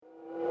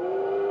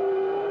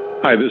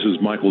Hi, this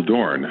is Michael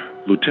Dorn,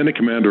 Lieutenant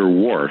Commander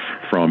Worf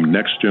from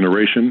Next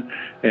Generation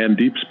and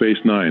Deep Space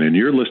Nine, and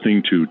you're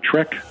listening to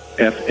Trek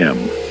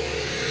FM.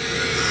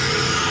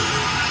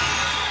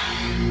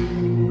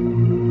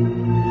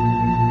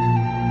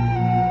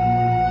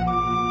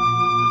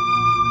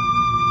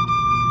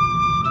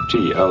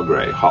 Tea Earl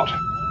Grey, hot.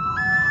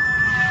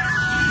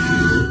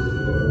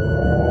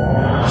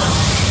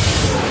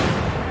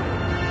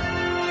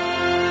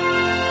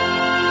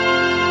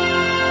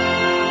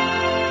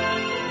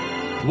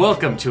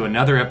 Welcome to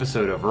another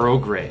episode of Earl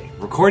Grey,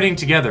 recording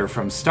together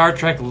from Star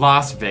Trek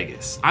Las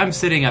Vegas. I'm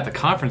sitting at the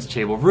conference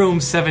table,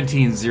 room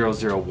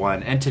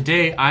 17001, and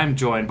today I'm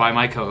joined by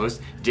my co-host,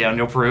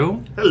 Daniel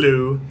Prue.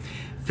 Hello.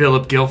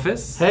 Philip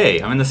Gilfus.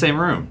 Hey, I'm in the same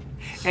room.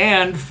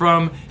 And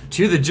from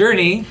To the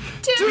Journey...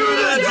 To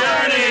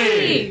the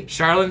Journey!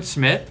 Charlotte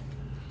Schmidt.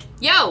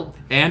 Yo!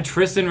 And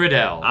Tristan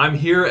Riddell. I'm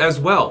here as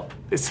well.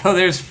 So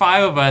there's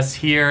 5 of us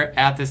here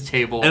at this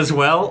table. As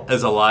well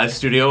as a live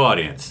studio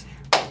audience.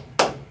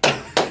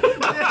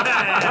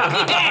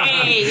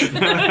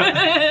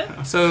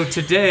 So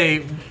today,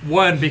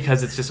 one,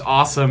 because it's just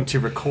awesome to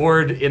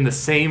record in the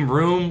same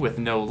room with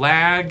no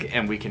lag,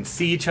 and we can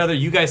see each other.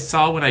 You guys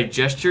saw when I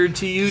gestured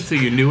to you, so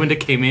you knew when to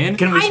come in.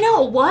 I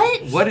know,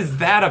 what? What is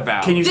that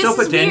about? Can you still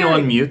put Daniel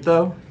on mute,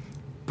 though?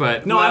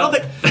 But no, well, I don't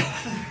think...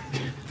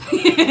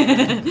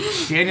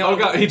 Daniel... Oh,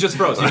 God, he just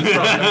froze. Oh, my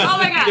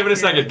God. Give it a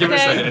second. Give it a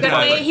second.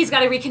 Wait, he's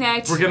got to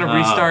reconnect. We're going to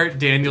restart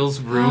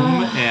Daniel's room,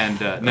 and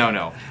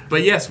no.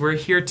 But yes, we're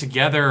here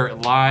together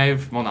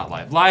live, well, not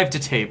live, live to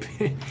tape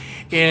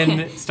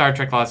in Star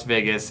Trek Las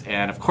Vegas,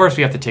 and of course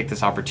we have to take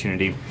this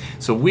opportunity.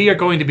 So we are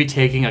going to be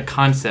taking a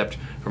concept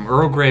from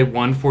Earl Grey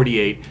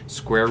 148,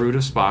 Square Root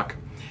of Spock,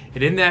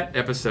 and in that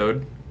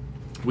episode,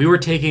 we were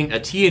taking a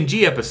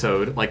TNG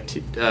episode, like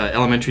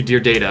Elementary Dear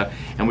Data,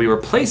 and we were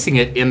placing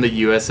it in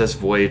the USS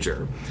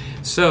Voyager.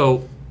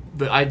 So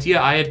the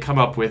idea I had come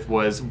up with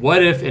was,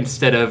 what if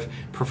instead of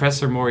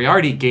Professor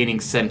Moriarty gaining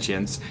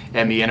sentience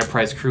and the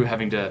Enterprise crew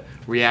having to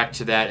react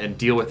to that and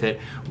deal with it,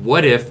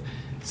 what if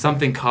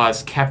something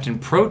caused the Captain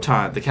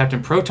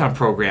Proton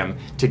program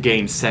to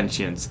gain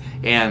sentience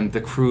and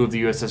the crew of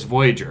the USS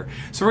Voyager?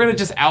 So we're going to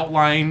just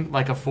outline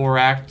like a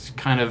 4-act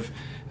kind of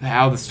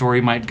how the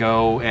story might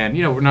go, and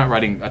we're not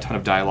writing a ton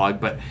of dialogue,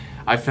 but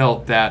I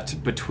felt that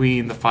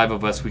between the 5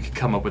 of us we could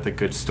come up with a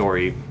good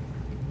story.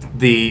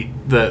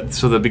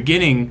 So the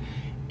beginning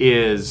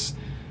is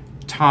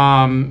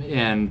Tom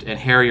and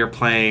Harry are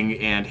playing,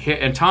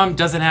 and Tom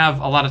doesn't have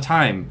a lot of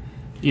time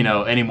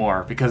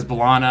anymore because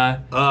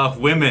B'Elanna...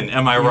 women,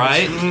 am I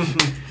right?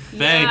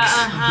 Thanks.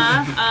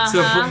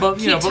 So,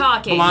 Keep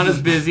talking.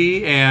 B'Elanna's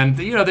busy, and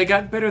they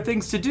got better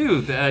things to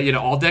do.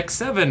 All Deck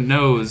 7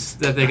 knows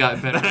that they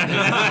got better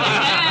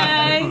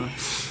things.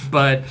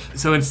 But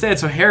so instead,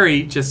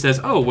 Harry just says,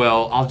 "Oh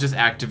well, I'll just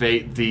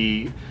activate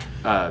the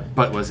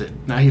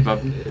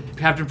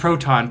Captain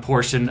Proton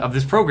portion of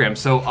this program."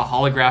 So a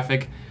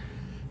holographic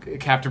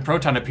Captain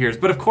Proton appears,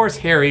 but of course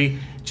Harry,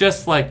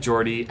 just like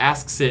Geordi,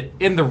 asks it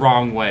in the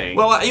wrong way.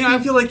 Well, I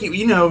feel like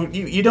you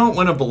don't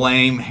want to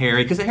blame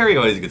Harry, because Harry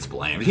always gets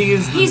blamed.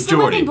 He's the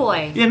women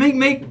boy. Yeah,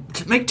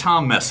 make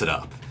Tom mess it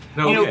up.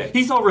 Okay.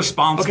 He's all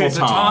responsible. Okay,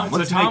 so Tom.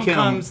 Let's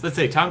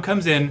say Tom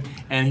comes in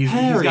and he's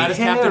got his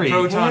Captain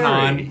Proton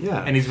on,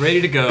 and he's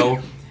ready to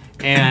go,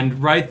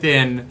 and right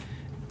then,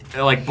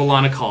 like,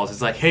 B'Elanna calls.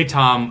 It's like, "Hey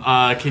Tom,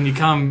 can you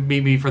come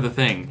meet me for the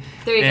thing?"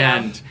 There you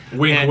go.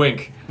 Wink,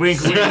 wink.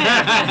 Wink, wink.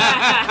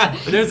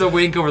 There's a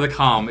wink over the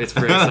comm. It's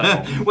very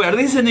subtle. Wait, are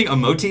they sending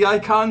emoji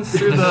icons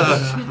through the...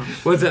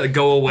 What's that?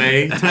 Go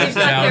away. It's like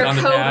their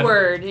code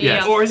word.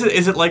 Yes. Or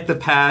is it like the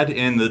pad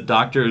in the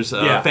Doctor's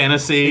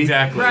fantasy?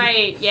 Exactly.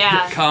 Right,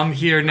 yeah. Come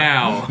here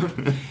now.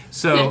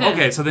 So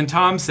then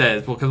Tom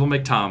says, because we'll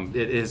make Tom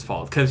his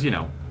fault, because,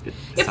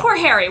 poor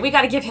Harry. We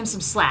got to give him some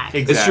slack.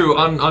 Exactly. It's true.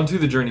 On To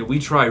the Journey, we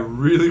try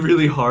really,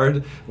 really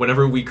hard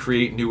whenever we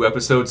create new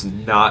episodes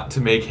not to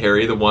make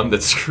Harry the one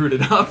that screwed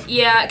it up.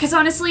 Yeah, because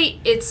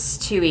honestly, it's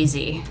too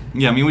easy.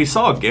 Yeah, I mean, we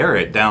saw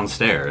Garrett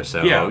downstairs,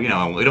 so, we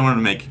don't want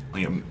to make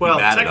well,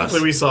 bad at us.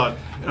 technically we saw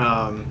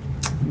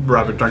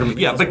Robert Duncan McNeil.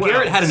 Yeah, but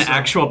Garrett had an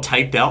actual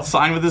typed out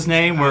sign with his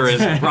name,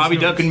 whereas Robbie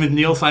Duncan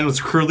McNeil's sign was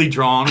crudely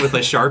drawn with a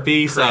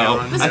Sharpie, so...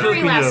 It was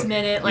very last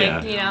minute,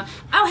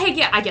 oh, hey,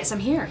 yeah, I guess I'm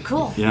here.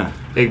 Cool. Yeah.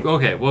 Hey,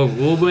 okay, well,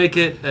 we'll make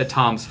it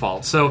Tom's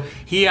fault. So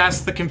he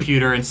asks the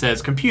computer and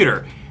says,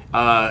 "Computer,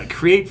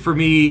 create for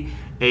me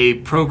a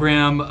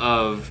program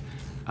of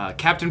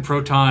Captain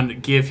Proton,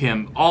 give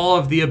him all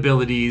of the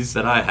abilities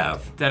That I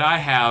have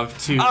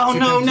to... Oh, to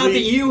no, complete, not that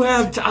you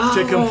have...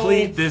 To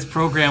complete this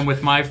program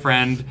with my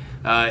friend...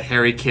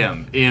 Harry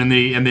Kim, and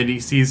then he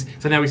sees.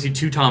 So now we see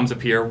 2 Toms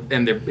appear,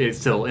 and it's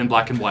still in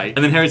black and white.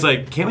 And then Harry's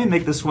like, "Can't we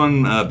make this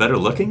one better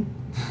looking?"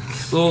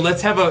 Well,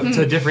 let's have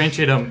to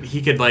differentiate him.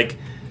 He could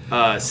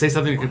say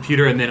something to the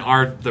computer, and then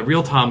the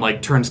real Tom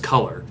turns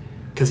color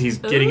because he's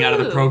getting out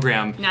of the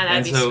program. No,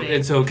 that'd be sweet.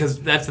 And so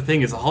because that's the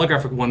thing is the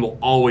holographic one will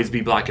always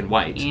be black and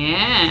white.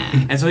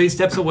 Yeah. And so he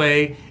steps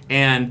away,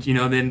 And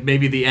then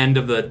maybe the end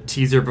of the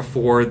teaser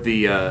before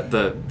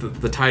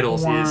the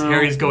titles is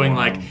Harry's going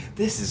like,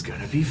 "This is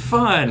gonna be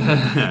fun.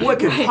 What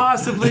could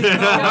possibly go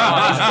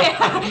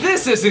wrong?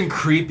 This isn't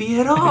creepy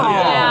at all."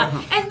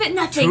 Yeah, and that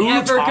nothing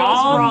ever goes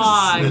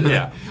wrong.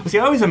 Yeah. Well, see,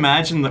 I always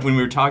imagined that when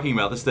we were talking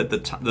about this, that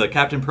the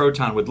Captain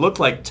Proton would look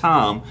like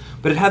Tom,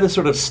 but it had this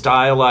sort of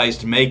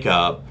stylized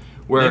makeup.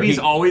 Where Maybe he's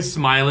always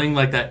smiling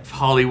like that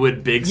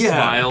Hollywood big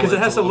smile. because it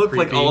has to look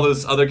like creepy. all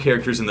those other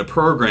characters in the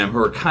program who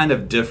are kind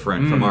of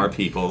different from our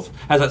people's.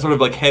 Has that sort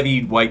of like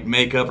heavy white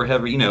makeup or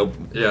heavy,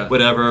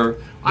 whatever.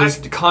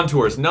 Just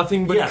contours,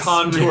 nothing but Yes.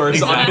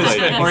 contours on his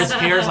face. Or his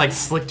hair's like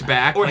slicked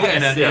back. Or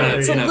yes,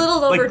 It's a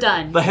little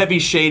overdone. The heavy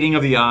shading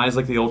of the eyes,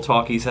 like the old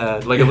talkies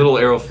had. Like a little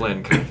Errol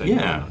Flynn kind of thing.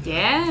 Yeah.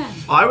 Yeah.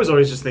 I was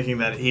always just thinking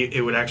that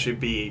it would actually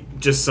be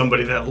just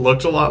somebody that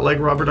looked a lot like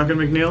Robert Duncan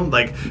McNeil,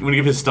 like You want to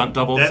give his stunt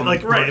double that, some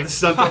like right,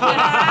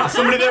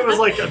 somebody that was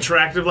like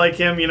attractive like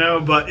him,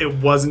 but it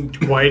wasn't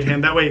quite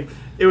him. That way,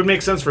 it would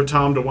make sense for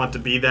Tom to want to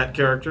be that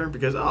character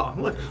because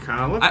look, kind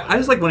of look. I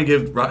just want to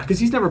give because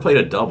he's never played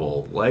a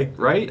double, right?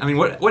 I mean,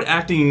 what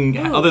acting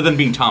other than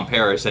being Tom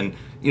Paris and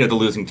the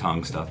losing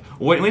tongue stuff?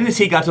 When has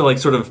he got to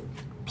sort of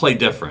play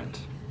different?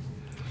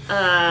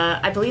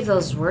 I believe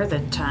those were the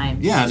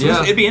times. Yeah,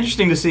 so it'd be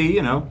interesting to see,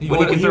 what he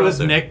can He throw was out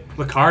there. Nick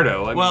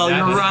Ricardo. I mean, Well,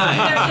 you're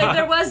right.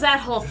 There was that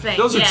whole thing.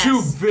 Those are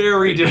two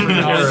very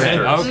different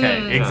characters.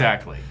 Okay,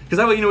 exactly. Because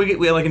that way,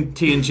 we like in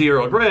TNG or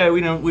Earl Grey,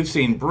 we've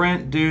seen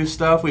Brent do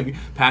stuff.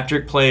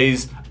 Patrick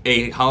plays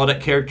a holodeck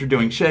character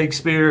doing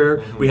Shakespeare.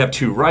 Mm-hmm. We have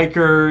two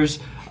Rikers.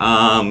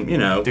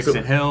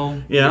 Dixon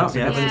Hill. Yeah.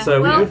 Yeah.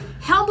 So Well,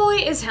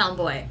 Hellboy is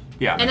Hellboy.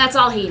 Yeah. And that's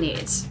all he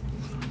needs.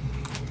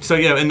 So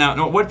and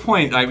now at what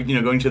point,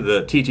 going to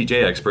the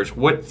TTJ experts,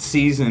 what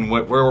season,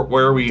 where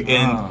are we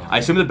in? I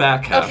assume the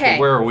back half. Okay.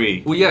 But where are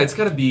we? Well, yeah, it's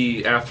got to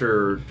be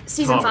after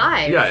Season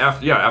 5. Yeah,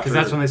 after. Because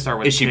that's when they start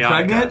with Is she Chaotica.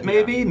 pregnant? Yeah.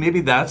 Maybe.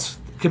 Maybe that's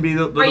could be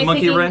the Are you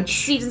monkey thinking wrench.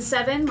 season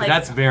 7? Like,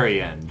 That's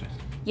very end.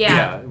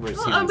 yeah. we're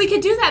Well, season we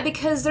could do that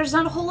because there's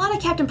not a whole lot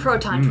of Captain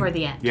Proton toward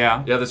the end.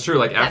 Yeah. Yeah, that's true.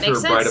 Like That after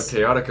makes Bride of sense.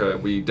 Chaotica,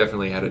 we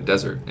definitely had a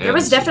desert. There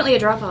was definitely a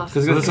drop off.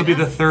 So this will be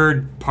the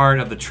third part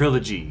of the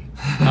trilogy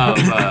of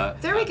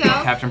There we go.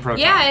 Captain Proton.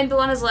 Yeah, and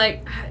B'Elanna's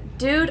like,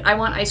 dude, I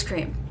want ice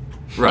cream.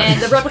 Right.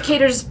 And the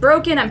replicator's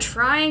broken. I'm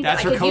trying.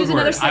 That's I her could use code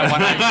another word. I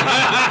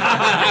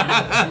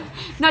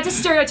set. Not to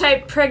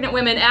stereotype pregnant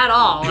women at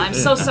all. I'm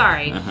so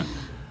sorry.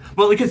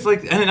 Well, because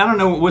and I don't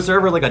know, was there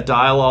ever a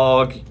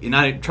dialogue? And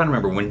I'm trying to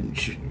remember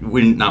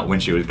not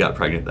when she got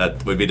pregnant.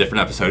 That would be a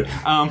different episode.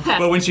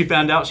 But when she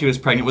found out she was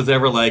pregnant, was there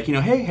ever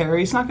hey,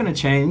 Harry, it's not going to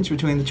change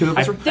between the two of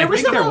us? There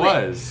was a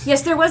moment.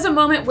 Yes, there was a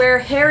moment where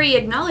Harry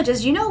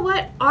acknowledges, you know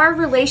what, our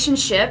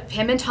relationship,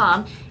 him and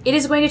Tom, it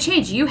is going to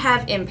change. You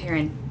have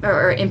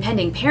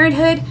impending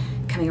parenthood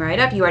coming right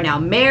up. You are now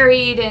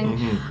married,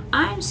 and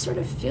I'm sort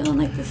of feeling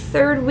like the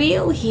third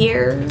wheel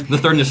here. The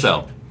third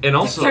nacelle. And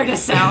also,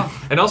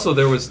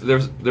 there was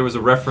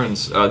a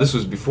reference. This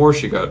was before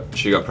she got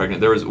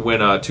pregnant. There was when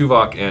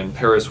Tuvok and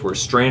Paris were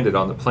stranded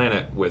on the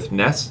planet with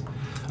Ness.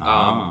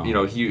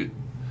 He.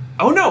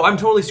 Oh no, I'm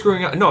totally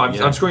screwing up. No,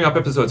 I'm screwing up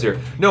episodes here.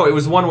 No, it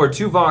was one where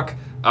Tuvok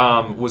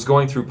was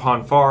going through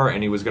Pon Farr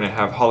and he was going to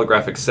have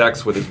holographic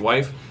sex with his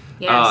wife.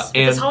 Yes,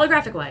 his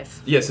holographic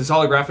wife. Yes, his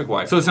holographic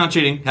wife. So it's not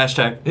cheating.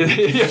 Hashtag.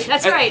 Yeah.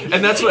 That's right.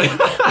 And that's what.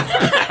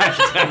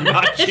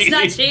 It's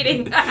not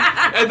cheating.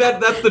 And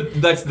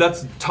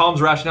that's Tom's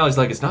rationale. He's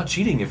like, it's not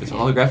cheating if it's a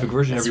holographic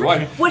version of your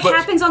wife. What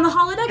happens on the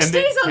holodeck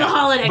stays on the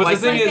holodeck. But the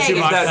It's thing like is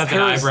Vegas. that an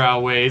eyebrow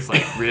waves,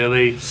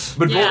 really?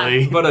 But Yeah.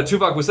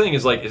 Tuvok was saying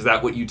is that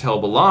what you tell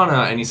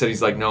B'Elanna? And he said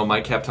he's like, no, my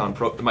Captain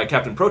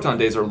Proton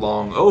days are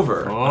long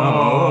over.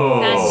 Oh.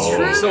 That's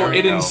true. So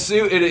it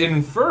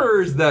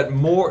infers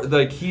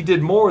that he did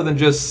more than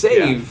just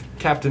save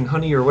Captain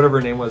Honey or whatever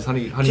her name was.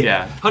 Honey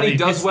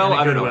does well.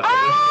 I don't know.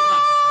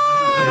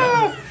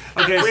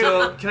 Okay,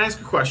 so can I ask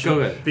a question? Go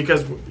ahead.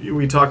 Because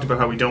we talked about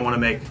how we don't want to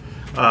make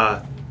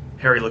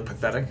Harry look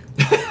pathetic.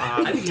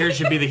 I think Harry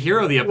should be the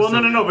hero of the episode.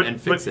 Well, no, and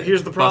but fix it.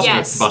 here's the problem.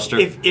 Yes. Buster.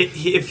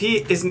 If he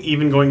isn't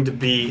even going to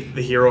be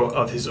the hero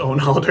of his own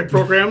holodeck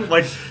program,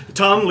 like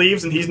Tom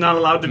leaves and he's not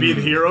allowed to be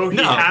the hero, he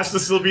has to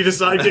still be the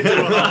sidekick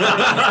to a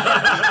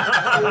holodeck.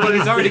 But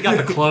he's already got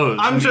the clothes.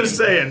 I'm just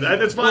saying,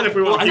 it's fine if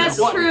we want to That's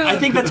true. I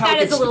think that's how that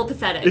it's- is a little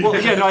pathetic. Well,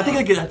 I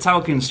think that's how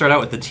it can start out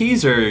with the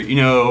teaser.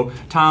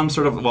 Tom's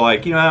sort of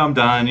I'm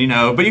done,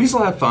 but you can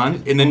still have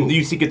fun. And then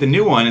you get the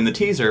new one in the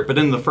teaser. But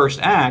in the first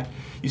act,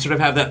 you sort of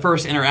have that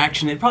first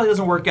interaction. It probably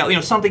doesn't work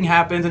out. Something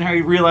happens, and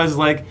Harry realizes,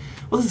 well,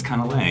 this is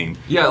kind of lame.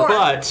 Yeah,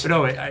 but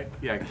No,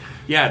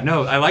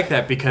 I like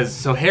that because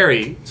so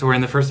we're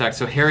in the first act.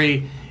 So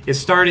Harry is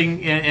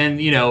starting, and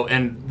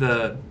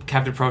the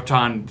Captain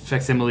Proton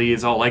facsimile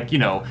is all like,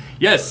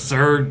 yes,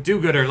 sir,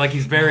 do-gooder. Like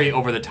he's very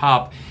over the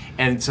top,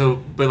 and so,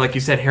 but like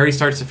you said, Harry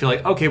starts to feel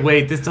like, okay,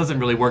 wait, this doesn't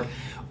really work.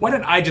 Why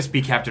don't I just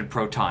be Captain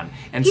Proton?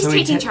 And He's so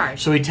taking charge.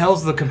 So he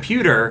tells the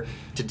computer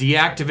to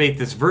deactivate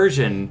this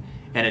version,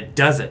 and it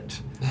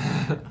doesn't.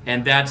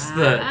 And that's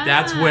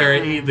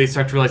where they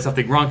start to realize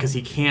something wrong because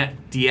he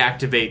can't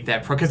deactivate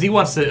that because he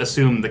wants to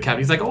assume the captain.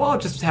 He's like, oh,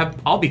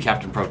 I'll be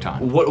Captain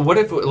Proton. What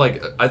if,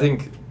 like, I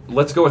think,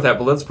 let's go with that,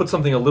 but let's put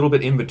something a little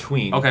bit in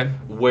between. Okay.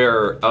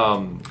 Where,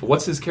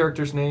 what's his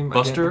character's name?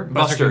 Buster?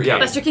 Buster, yeah.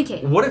 Buster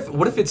Kincaid. What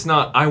if it's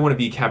not, I want to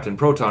be Captain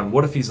Proton?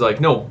 What if he's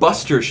like, no,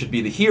 Buster should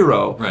be the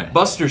hero. Right.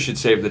 Buster should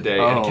save the day,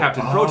 and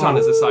Captain Proton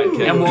is the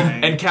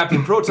sidekick. And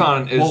Captain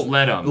Proton won't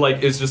let him.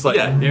 Like, is just like,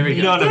 there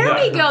we go. There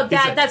we go.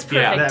 That's perfect.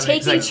 Yeah, that makes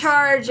Taking sense.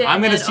 charge. And,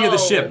 I'm going to steal the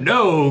ship.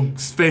 No,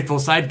 faithful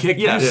sidekick.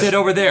 You sit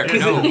over there.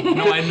 No,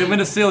 I'm going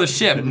to steal the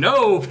ship.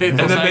 No,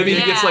 faithful and then sidekick. maybe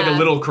he gets like a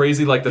little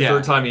crazy, like the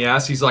third time he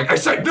asks, he's like, I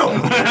said no!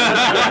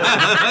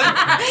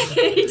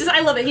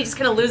 I love it. He just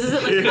kind of loses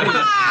it. Like, come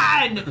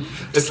on,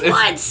 just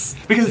once.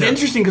 Because it's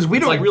interesting because we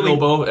don't like really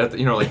Bilbo at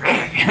the, like.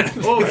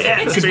 Oh yeah,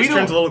 Because we Space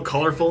Tram's don't- a little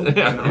colorful. we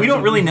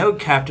don't really know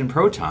Captain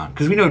Proton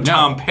because we know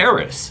Tom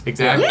Paris.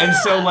 Exactly. And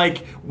so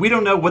like we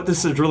don't know what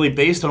this is really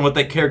based on, what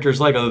that character is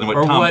like, other than what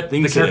or Tom what the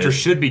thinks character it is.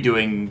 should be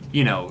doing,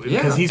 because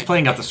Yeah. he's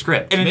playing out the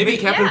script. And Maybe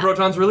Captain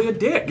Proton's really a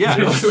dick. Yeah.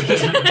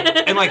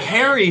 And like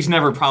Harry's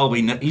never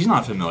he's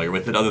not familiar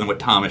with it other than what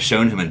Tom has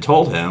shown him and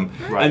told him.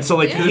 Right. And so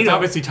like It's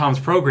obviously Tom's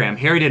program.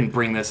 Harry didn't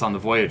bring this on the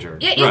Voyager.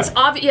 Yeah, it's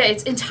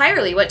it's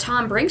entirely what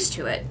Tom brings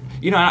to it.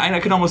 I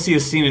can almost see a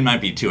scene, it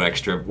might be too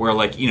extra, where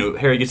like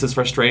Harry gets his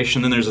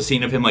frustration, then there's a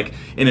scene of him like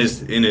in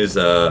his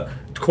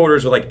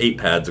quarters with like 8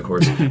 pads, of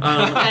course,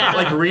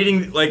 like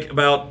reading like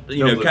about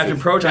Captain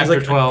Proton. Chapter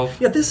Like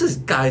 12. Yeah, this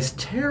guy's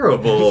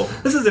terrible.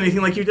 This isn't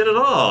anything like you did at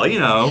all.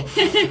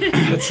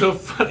 It's so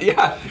funny.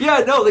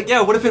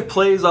 What if it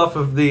plays off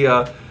of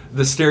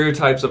the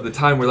stereotypes of the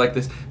time where like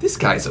this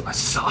guy's a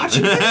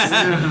misogynist?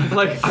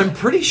 Like, I'm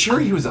pretty sure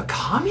he was a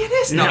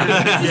communist. No.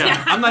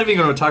 I'm not even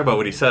going to talk about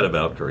what he said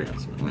about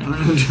Koreans.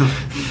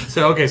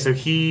 So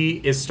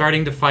he is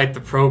starting to fight the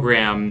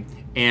program,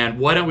 and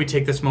why don't we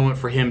take this moment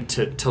for him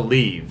to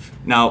leave?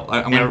 Now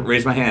I'm going to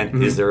raise my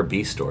hand. Is there a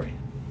B story?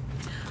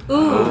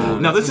 Ooh.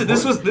 Now this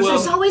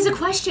There's always a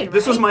question.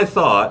 This was right? my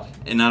thought,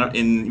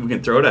 and we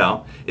can throw it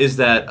out. Is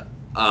that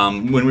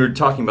when we were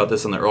talking about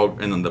this in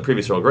the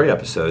previous Earl Grey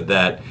episode,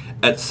 that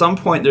at some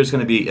point there's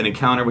going to be an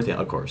encounter with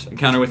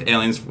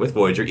aliens with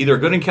Voyager, either a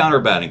good encounter or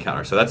a bad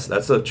encounter. So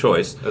that's a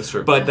choice. That's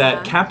true. But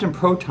that Captain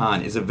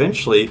Proton is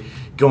eventually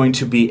going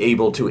to be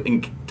able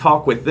to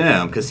talk with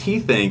them because he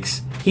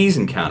thinks he's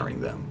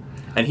encountering them,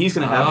 and he's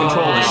going to have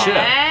control of the ship.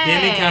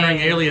 Him encountering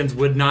aliens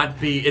would not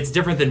be. It's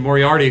different than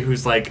Moriarty,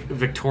 who's like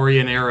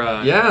Victorian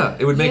era. Yeah,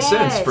 it would make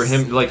sense Yes. for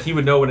him. Like, he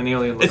would know what an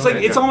alien looks It's like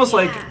it's almost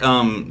like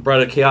Yeah.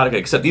 Bride of Chaotica,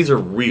 except these are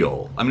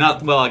real. I'm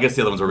not. Well, I guess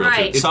the other ones are real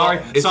Right. too. Sorry,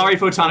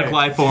 photonic okay.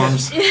 life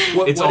forms.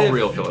 It's all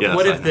real, Philip. Yeah.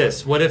 What that's if fine.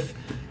 this? What if?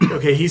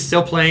 Okay, he's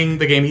still playing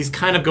the game. He's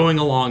kind of going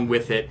along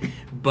with it,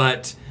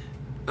 but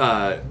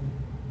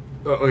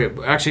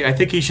okay. Actually, I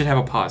think he should have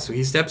a pause. So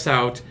he steps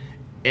out,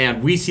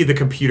 and we see the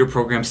computer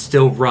program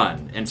still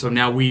run, and so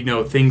now we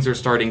know things are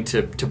starting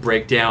to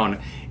break down.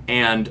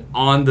 And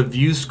on the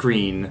view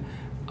screen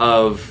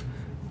of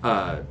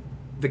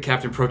the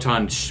Captain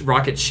Proton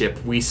rocket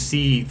ship, we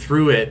see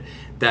through it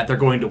that they're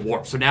going to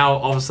warp. So now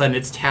all of a sudden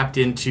it's tapped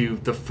into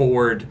the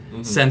forward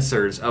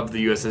sensors of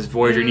the USS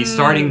Voyager, and he's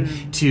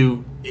starting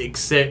to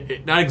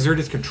not exert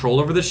his control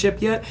over the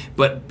ship yet,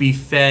 but be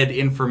fed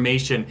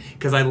information.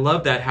 Because I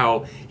love that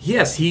how,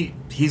 yes,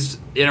 he's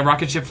in a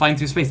rocket ship flying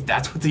through space.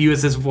 That's what the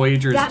USS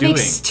Voyager is doing. That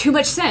makes too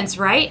much sense,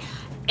 right?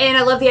 And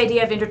I love the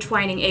idea of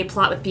intertwining A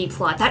plot with B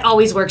plot. That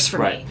always works for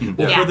Right. me.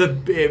 Well, Yeah.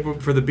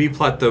 for the B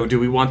plot though, do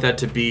we want that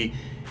to be?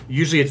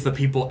 Usually, it's the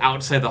people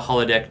outside the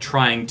holodeck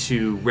trying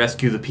to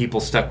rescue the people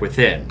stuck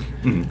within.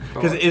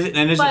 Because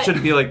But- should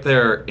it be like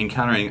they're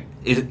encountering?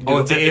 It's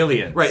the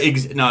aliens. right?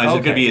 Is it going to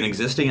Okay. be an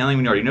existing alien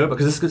we already know about?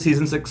 Because this is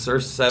season 6 or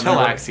 7.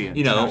 Telexian.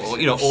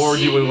 Or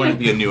do we want it to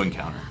be a new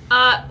encounter?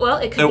 Well,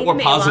 it could be Or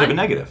the positive Malon.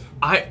 and negative.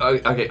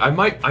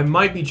 I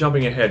might be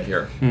jumping ahead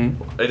here.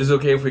 It is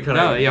okay if we kind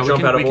No, of yeah, we jump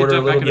can- out we of can order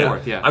jump a little back bit. and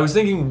forth, yeah. I was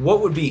thinking,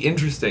 what would be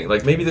interesting?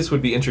 Like, maybe this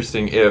would be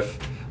interesting if,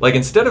 like,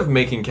 instead of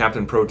making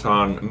Captain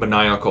Proton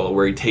maniacal,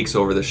 where he takes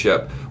over the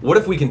ship, what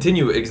if we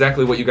continue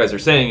exactly what you guys are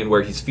saying, and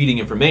where he's feeding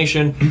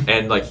information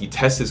and like he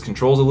tests his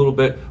controls a little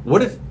bit?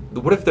 What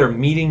if they're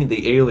meeting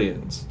the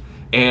aliens?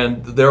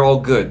 And they're all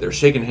good. They're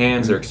shaking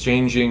hands. They're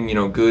exchanging,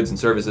 goods and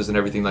services and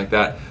everything like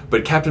that.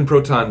 But Captain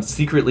Proton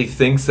secretly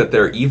thinks that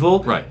they're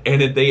evil, Right.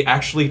 And they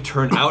actually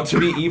turn out to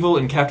be evil,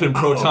 and Captain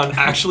Proton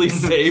actually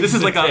saves. This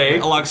is the like day.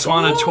 a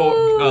Loxwana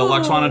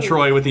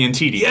Troy with the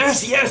Antidis.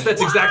 Yes,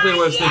 that's exactly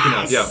what I was thinking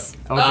of. Yeah.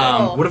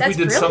 Oh, What if we that's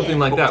did brilliant. something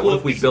like that? What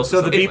if we built So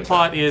the something B like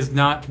plot is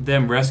not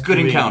them rescuing.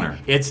 Good encounter.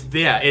 It's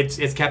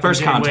Captain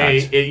First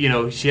Janeway.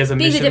 contact. She has a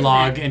Being the mission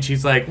log, diplomat. and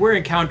she's like, "We're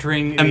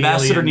encountering the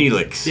Ambassador alien."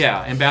 Neelix.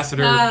 Yeah,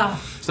 Ambassador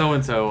Ah. so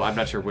and so. I'm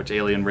not sure which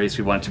alien race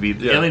we want it to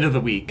be. Alien of the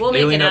week. We'll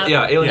make Alien it of- up.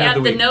 yeah, Alien yeah, of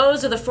the week.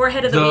 nose or the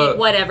forehead of the week,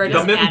 whatever. The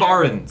Doesn't matter.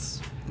 Mimbarans.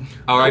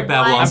 All right,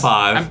 Babylon What?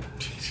 5.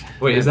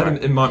 Wait, is that in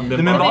The Minbari?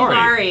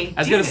 Minbari.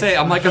 I was gonna say,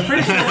 I'm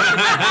pretty sure.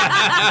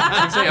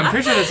 I'm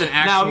pretty sure that's an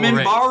Now, actual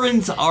race.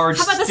 Minbarans are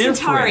How about the different.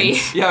 Centauri?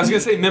 Yeah, I was gonna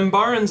say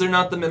Minbarans are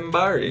not the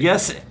Minbari.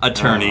 Yes,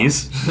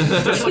 attorneys.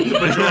 Just like the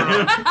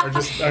Bajora. Are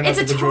just, are not It's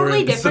a the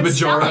totally Bajorans. different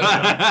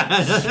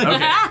spelling.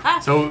 Okay.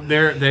 So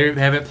they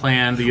have it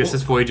planned. The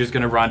USS Voyager is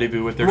going to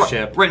rendezvous with their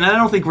ship. Right, and I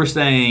don't think we're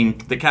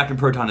saying that Captain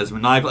Proton is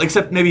maniacal,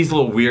 except maybe he's a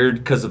little weird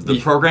because of the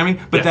programming,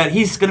 but that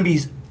he's going to be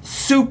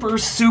super,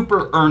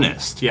 super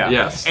earnest. Yeah.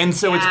 Yes. And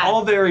so it's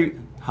all very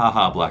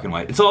black and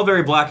white. It's all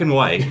very black and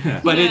white.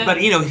 But but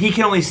he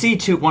can only see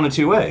one of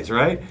two ways,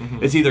 right?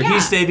 Mm-hmm. It's either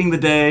he's saving the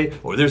day,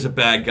 or there's a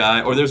bad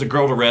guy, or there's a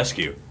girl to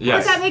rescue.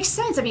 Yes. But that makes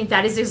sense. I mean,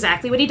 that is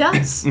exactly what he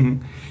does.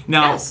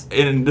 Now,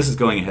 and this is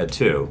going ahead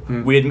too.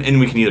 We can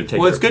either take.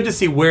 Well, it's good to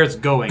see where it's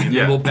going, and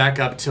Yeah. then we'll back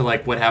up to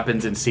like what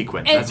happens in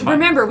sequence. And That's fine.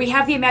 remember, we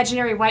have the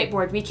imaginary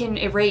whiteboard. We can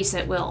erase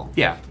at will.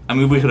 Yeah. I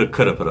mean, we could have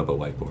put up a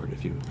whiteboard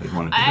if you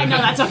wanted to. I know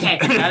that's okay.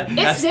 That's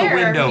It's the there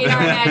window. in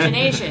our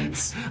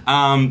imaginations.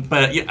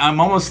 But yeah, I'm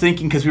almost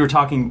thinking, because we were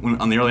talking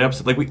on the early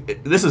episode,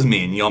 this is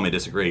me, and y'all may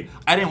disagree.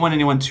 I didn't want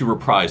anyone to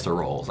reprise their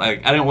roles. I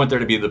didn't want there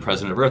to be the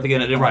president of Earth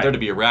again. I didn't want there to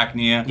be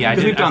Arachnia. Yeah,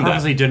 because we've done I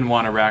purposely that. didn't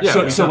want to rack.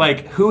 So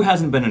like, who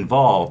hasn't been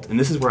involved? And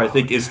this is where I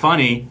think is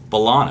funny.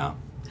 B'Elanna.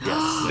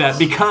 Yes. That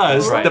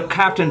because the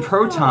Captain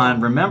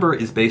Proton, remember,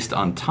 is based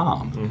on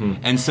Tom,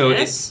 and so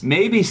it's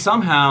maybe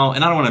somehow,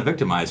 and I don't want to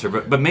victimize her,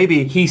 but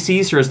maybe he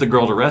sees her as the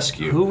girl to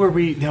rescue. Who were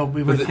we? No,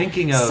 we were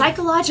thinking of.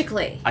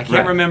 Psychologically. I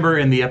can't remember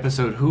in the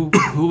episode who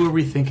were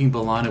we thinking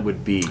B'Elanna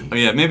would be. Oh,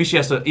 yeah, maybe she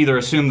has to either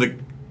assume the.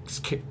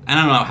 I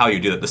don't know how you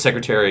do that, the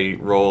secretary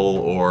role,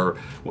 or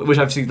which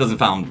obviously doesn't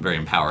sound very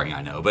empowering.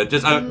 I know, but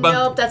just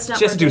Nope, that's not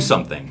She has to do working.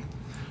 something.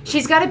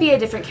 She's got to be a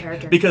different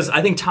character. Because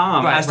I think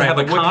Tom has to have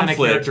a but what kind of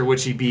conflict. character would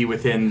she be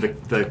within the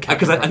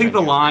Because I think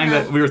the line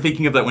that we were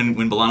thinking of that when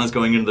B'Elanna's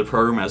going into the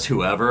program as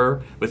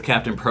whoever with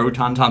Captain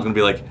Proton, Tom's going to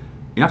be like,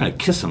 "You're not going to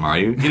kiss him, are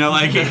you?" You know,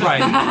 like right.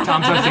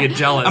 Tom starts to get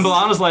jealous. And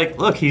B'Elanna's like,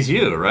 "Look, he's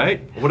you, right?"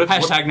 What if-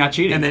 Hashtag not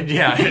cheating. And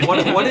then What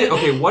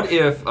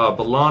if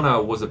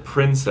B'Elanna was a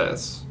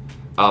princess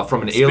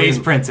from an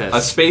alien princess.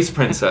 a space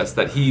princess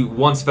that he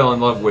once fell in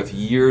love with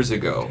years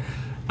ago,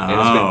 and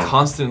has been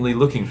constantly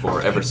looking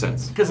for ever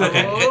since?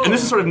 And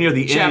this is sort of near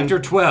the Chapter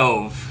end.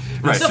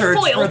 12. Right. The search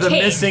foil for the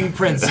cake. missing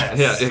princess.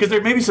 Yeah, Because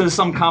there maybe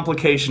some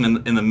complication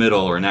in the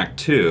middle or in Act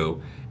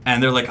 2,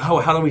 and they're like, "Oh,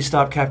 how do we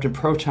stop Captain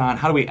Proton?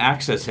 How do we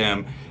access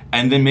him?"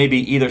 And then maybe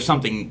either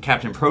something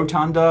Captain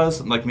Proton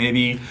does, like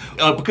maybe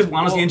because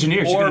Lana's the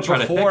engineer, she's going to try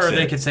to fix it.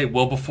 They could say,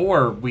 well,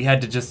 before we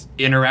had to just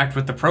interact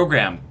with the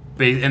program,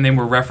 and then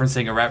we're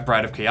referencing a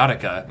Bride of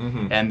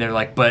Chaotica, and they're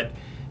like, but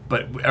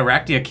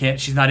Arachnia can't.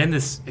 She's not in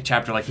this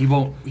chapter. Like he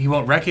won't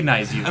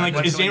recognize you. And like,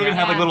 what's is Janeway going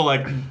going to have on?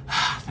 like little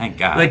thank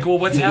God. Like, well,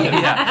 what's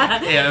happening?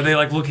 Yeah. Are they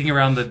like looking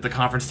around the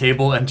conference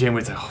table, and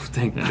Janeway's like, oh,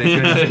 thank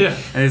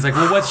goodness. And he's like,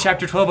 well, what's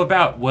chapter 12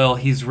 about? Well,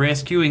 he's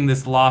rescuing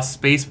this lost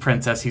space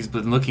princess he's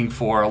been looking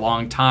for a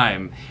long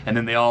time. And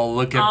then they all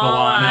look at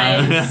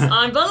B'Elanna. Eyes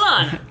on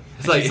B'Elanna.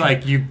 She's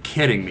like, you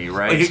kidding me,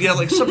 right?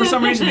 So for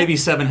some reason, maybe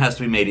 7 has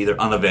to be made either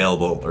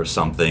unavailable or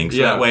something. So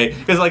that way,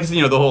 because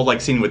the whole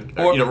scene with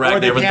or they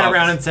Ragnar pan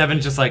around in 7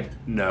 just like,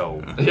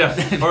 no. Yeah,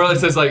 or it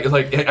says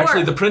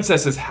actually the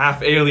princess is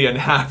half alien,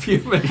 half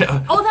human.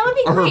 Oh, that would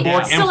be Or her great.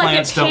 Borg So like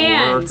it implants don't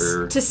work, pans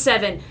or- to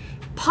 7,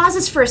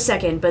 pauses for a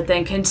second, but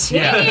then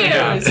continues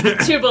Yeah.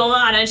 to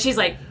B'Elanna, and she's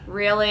like,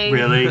 really?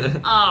 Really?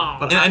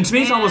 Oh. And to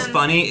me, it's almost man.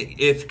 funny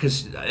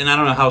and I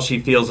don't know how she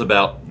feels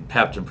about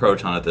Captain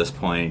Proton at this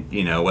point.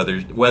 You know,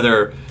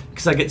 whether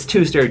because it's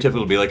too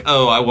stereotypical to be like,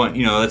 oh, I want,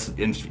 that's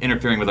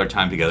interfering with our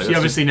time together. She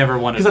obviously never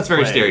wanted to because that's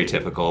very play.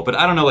 stereotypical. But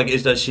I don't know,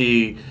 does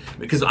she?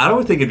 Because I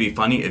don't think it'd be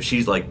funny if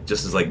she's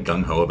just as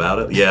gung ho about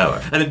it.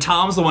 Yeah, and then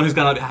Tom's the one who's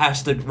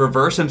has to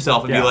reverse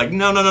himself and be like,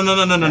 no.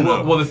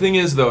 Well, the thing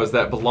is though, is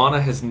that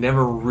B'Elanna has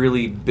never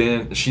really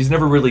she's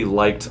never really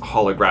liked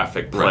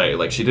holographic play. Right.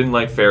 Like she didn't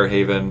like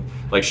Fairhaven.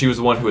 Like she was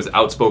the one who was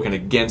outspoken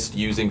against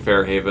using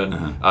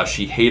Fairhaven.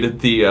 She hated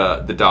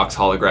the Doc's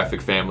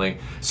holographic family.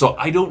 So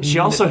I don't. She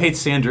also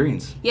hates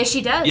Sandrines. Yes,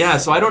 she does. Yeah,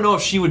 so I don't know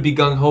if she would be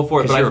gung ho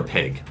for it. Because But you're a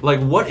pig. Like,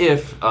 what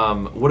if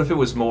it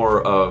was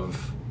more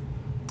of?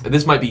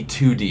 This might be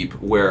too deep.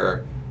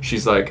 Where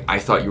she's like, I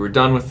thought you were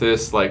done with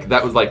this. Like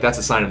that's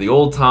a sign of the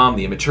old Tom,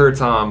 the immature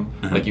Tom.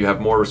 Like you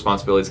have more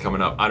responsibilities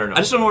coming up. I don't know. I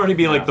just don't want her to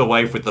be like the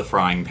wife with the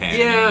frying pan.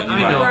 Yeah,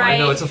 I know. Right. I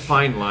know. It's a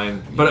fine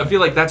line, but I feel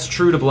like that's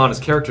true to B'Elanna's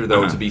character,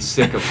 though, to be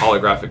sick of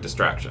holographic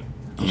distraction.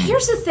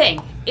 Here's the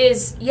thing: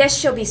 is yes,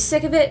 she'll be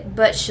sick of it,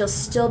 but she'll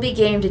still be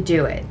game to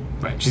do it.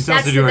 Right. She still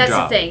has to do her that's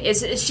job. the thing.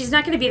 Is she's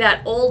not going to be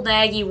that old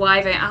naggy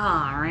wife.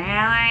 Oh, really?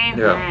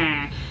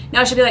 Yeah.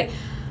 No, she'll be like,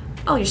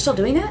 oh, you're still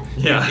doing that?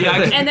 Yeah.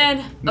 And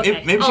then,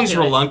 okay, Maybe I'll she's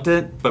do it.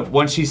 reluctant, but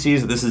once she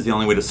sees that this is the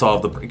only way to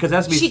solve the because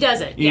that's She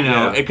does it, you yeah.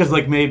 know, because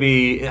like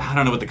maybe I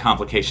don't know what the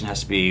complication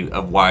has to be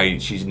of why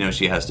she knows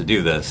she has to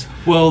do this.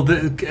 Well,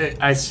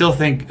 I still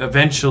think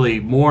eventually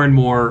more and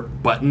more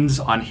buttons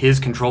on his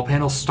control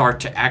panel start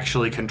to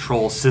actually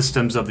control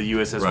systems of the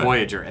USS Right.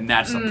 Voyager, and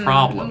that's a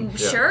problem.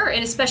 Sure,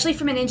 and especially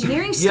from an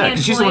engineering Yeah, standpoint.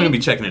 because she's the one going to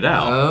be checking it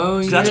out.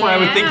 Oh, So that's why I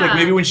would think like yeah.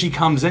 maybe when she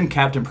comes in,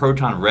 Captain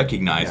Proton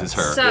recognizes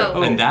her,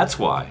 So- and that's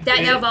why.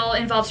 that now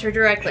involves her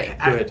directly.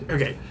 Good.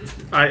 Okay,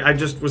 I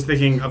just was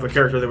thinking of a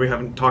character that we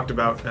haven't talked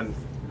about, and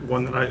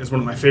one that is one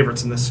of my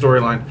favorites in this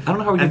storyline. I don't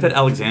know how we get that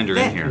Alexander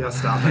in here. Yeah,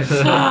 stop it.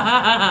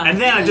 And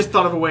then I just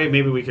thought of a way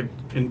maybe we could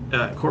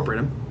incorporate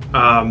him.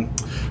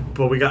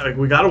 But we got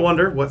to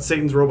wonder what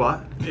Satan's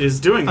robot is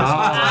doing this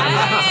whole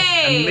time.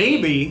 Hey! And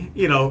maybe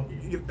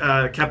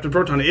Captain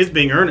Proton is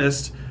being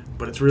earnest,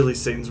 but it's really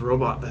Satan's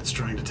robot that's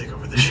trying to take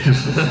over the ship.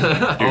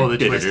 Oh, the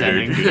twist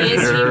ending.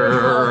 Is he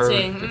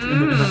revolting?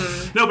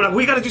 No, but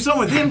we got to do something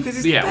with him because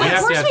he's Yeah, we Of have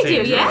to course have we do.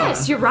 Satan's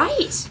Yes, you're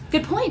right.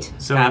 Good point.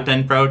 So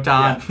Captain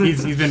Proton.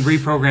 he's been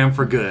reprogrammed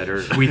for good,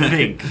 or we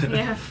think.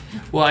 Yeah.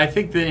 Well, I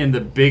think that in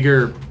the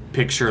bigger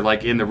picture,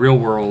 like in the real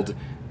world,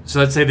 so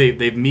let's say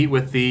they meet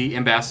with the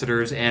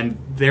ambassadors and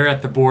they're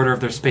at the border of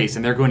their space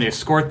and they're going to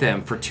escort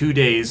them for 2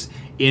 days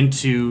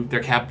into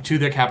their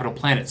capital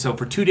planet. So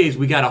for 2 days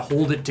we got to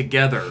hold it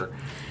together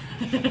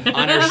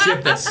on our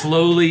ship that's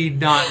slowly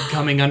not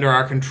coming under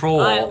our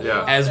control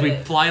Yeah. as we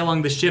fly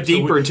along the ship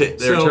Deeper into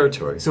their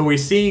territory. So we're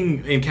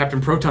seeing in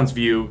Captain Proton's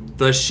view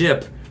the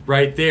ship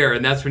right there,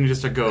 and that's when you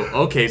just go,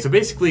 okay, so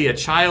basically a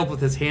child with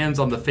his hands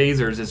on the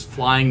phasers is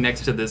flying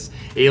next to this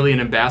alien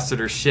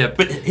ambassador ship.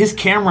 But his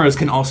cameras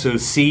can also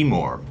see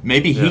more.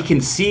 Maybe he can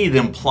see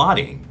them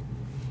plotting.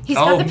 He's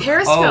got the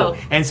periscope.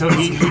 And so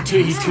he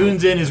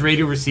tunes in his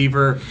radio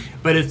receiver,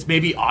 but it's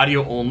maybe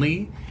audio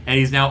only, and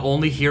he's now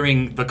only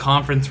hearing the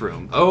conference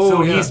room. Oh,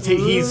 so yeah.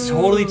 he's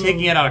totally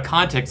taking it out of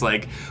context,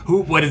 like,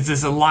 what is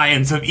this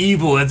alliance of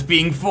evil that's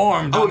being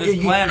formed on this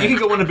planet? You can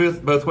go one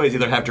of both ways.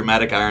 Either have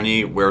dramatic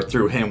irony, where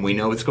through him we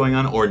know what's going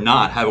on, or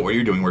not have it where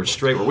you're doing, where it's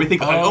straight, where we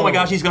think, oh my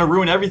gosh, he's going to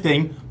ruin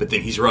everything, but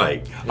then he's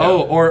right.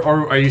 Oh, or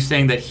are you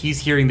saying that he's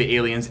hearing the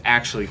aliens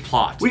actually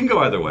plot? We can go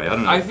either way. I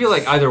don't know. I feel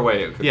like either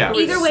way it could Yeah.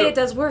 Either way, So- it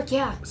does work.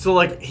 Yeah. So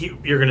like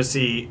you're gonna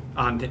see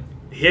on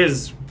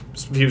his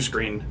view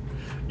screen,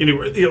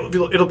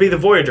 it'll be the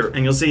Voyager,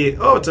 and you'll see,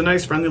 oh, it's a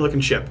nice,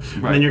 friendly-looking ship.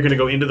 And then you're gonna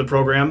go into the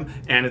program,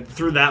 and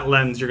through that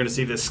lens, you're gonna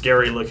see this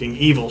scary-looking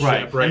evil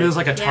ship, right? And there's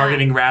like a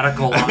targeting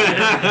radical on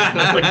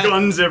it. like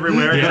guns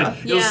everywhere. Yeah.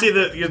 You'll Yeah. see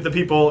the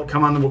people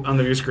come on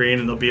the view screen,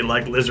 and they'll be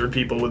like lizard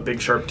people with big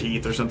sharp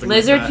teeth or something.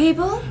 Lizard like that.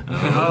 people?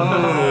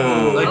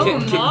 Like, Oh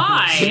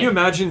my. Can you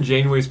imagine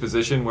Janeway's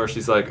position where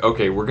she's like,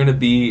 okay, we're going to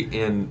be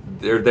in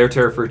their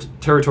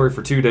territory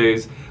for 2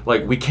 days.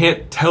 Like, we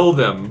can't tell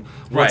them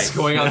what's Right.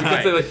 going on. Because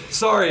Right. they're like,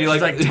 sorry,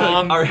 It's like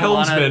Tom, our Alana,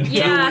 helmsman.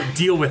 Yeah.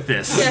 deal with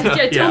this.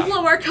 Yeah, don't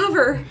blow our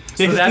cover.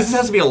 Yeah, 'cause that's- this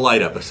has to be a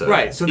light episode.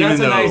 Right, so even that's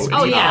a though nice it's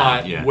Oh, yeah.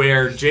 plot Yeah.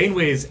 where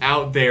Janeway's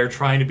out there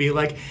trying to be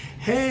like,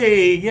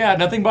 hey, yeah,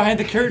 nothing behind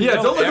the curtain. Yeah,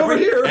 don't look over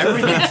here.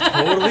 Everything's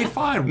totally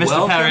fine. Mr.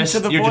 Welcome Paris, to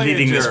the you're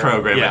deleting this Voyager.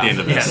 program at the end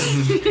of this.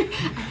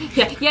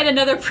 Yeah, yet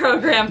another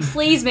program.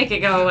 Please make it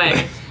go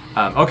away.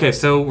 Okay,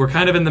 so we're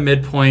kind of in the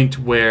midpoint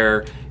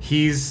where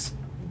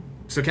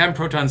so Captain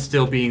Proton's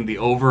still being the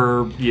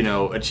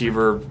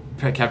achiever.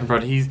 Captain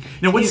Proton.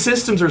 What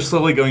systems are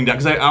slowly going down?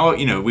 Because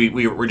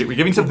we're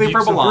giving something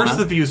for so B'Elanna. first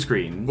the view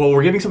screen. Well,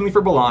 we're giving something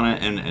for B'Elanna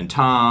and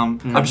Tom.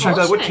 I'm just trying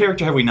to think, what Bullshit.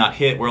 character have we not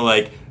hit? Where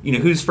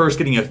who's first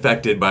getting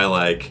affected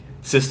by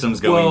systems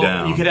going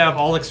down? You could have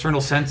all external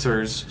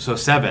sensors. So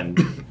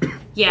 7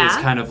 Yeah. is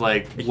kind of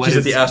like what She's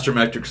is at the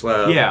astrometrics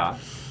lab. Yeah,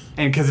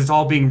 and because it's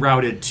all being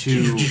routed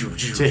to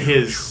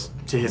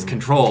his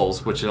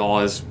controls, which all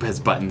has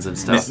buttons and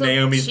stuff.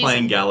 Naomi's she's-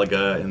 playing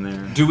Galaga in there.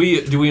 Do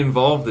we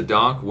involve the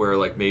doc where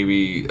like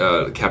maybe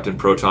Captain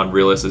Proton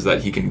realizes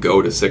that he can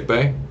go to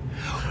sickbay?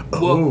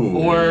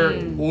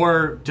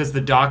 Or does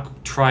the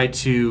doc try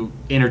to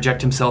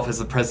interject himself as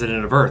the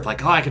president of Earth?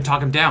 Like, I can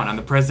talk him down. I'm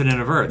the president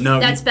of Earth. No,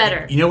 That's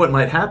better. You know what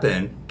might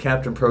happen?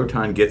 Captain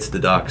Proton gets the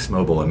doc's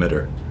mobile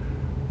emitter.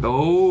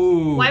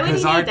 Oh. Why would he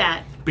 'cause need our-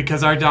 that?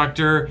 Because our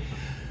doctor...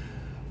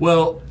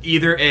 Well,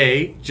 either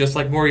A, just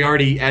like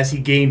Moriarty, as he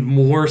gained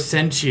more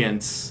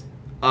sentience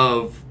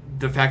of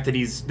the fact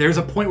that there's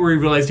a point where he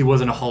realized he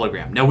wasn't a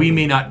hologram. Now, we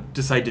may not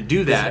decide to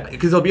do that.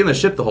 Because he'll be on the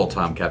ship the whole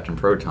time, Captain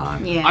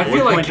Proton. Yeah. I feel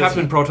What like point does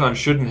Captain Proton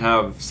shouldn't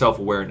have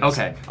self-awareness.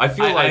 Okay. I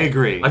feel I like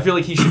agree. I feel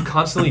like he should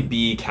constantly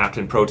be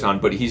Captain Proton,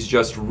 but he's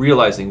just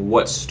realizing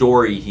what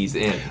story he's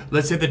in.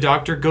 Let's say the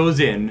doctor goes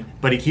in,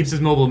 but he keeps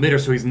his mobile emitter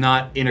so he's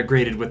not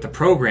integrated with the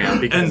program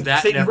because And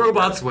that Satan never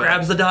Robots works well.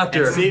 grabs the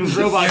doctor. And Satan's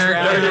robot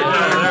grabs the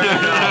doctor.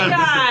 Oh,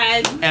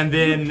 God. And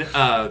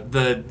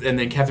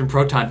then Captain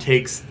Proton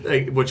takes,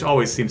 which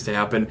always seems to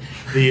happen,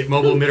 the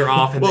mobile emitter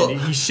off, and then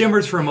he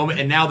shimmers for a moment,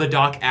 and now the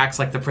doc acts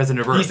like the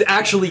president of Earth. He's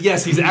actually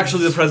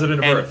the president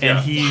of and, Earth. and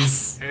yeah.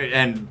 he's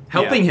and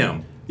Helping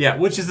him. Yeah,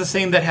 which is the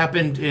same that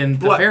happened in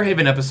the What?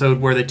 Fairhaven episode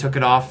where they took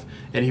it off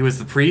and he was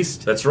the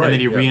priest. That's right, And then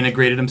he yeah.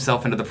 reintegrated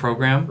himself into the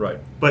program. Right.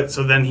 But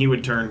so then he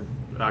would turn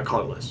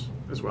colorless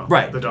as well.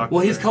 Right. The Doctor.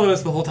 Well, he's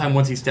colorless the whole time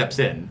once he steps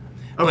in.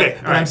 Okay,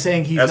 But all right. I'm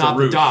saying he's As a not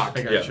the ruse. Doc.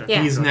 I gotcha.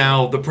 Yeah. He's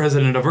now the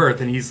president of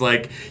Earth, and he's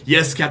like,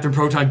 yes, Captain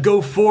Proton,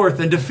 go forth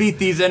and defeat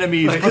these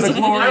enemies Like, for the this is-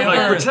 glory of like,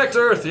 Earth. Protect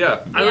Earth,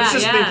 yeah. I was Yeah,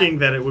 just yeah. thinking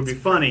that it would be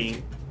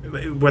funny,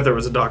 whether it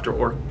was a Doctor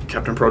or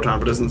Captain Proton,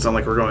 but it doesn't sound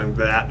like we're going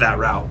that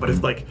route. But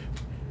if like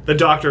the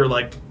Doctor,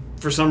 like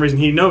for some reason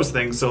he knows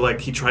things, so like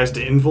he tries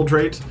to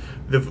infiltrate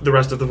the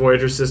rest of the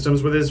Voyager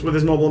systems with his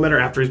mobile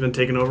emitter after he's been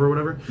taken over or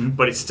whatever,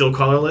 but he's still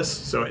colorless,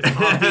 so it's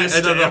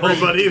obvious to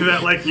everybody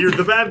that like you're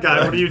the bad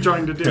guy. What are you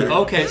trying to do?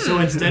 Okay, so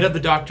instead of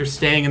the Doctor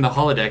staying in the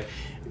holodeck,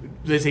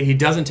 they say he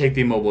doesn't take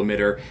the immobile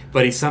emitter,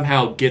 but he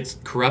somehow gets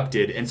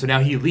corrupted, and so now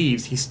he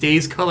leaves. He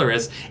stays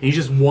colorless, and he's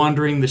just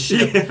wandering the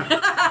ship.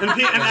 and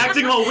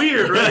acting all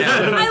weird, right?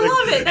 I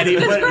love it. That's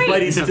great.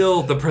 But he's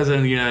still the president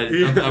of the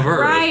United of Earth.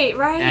 Right,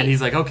 right. And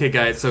he's like, okay,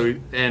 guys. So,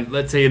 and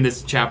let's say in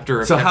this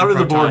chapter, of So how Captain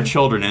do the Proton- born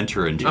children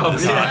enter into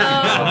this? Oh,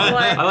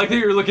 I boy. like that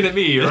you're looking at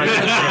me.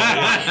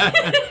 Right?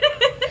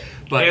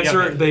 But,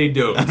 Answer: yeah, but- they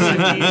don't.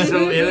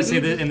 So let's say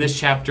that in this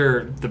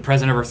chapter, the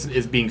president of Earth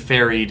is being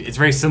ferried. It's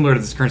very similar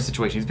to this current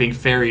situation. He's being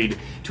ferried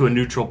to a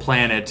neutral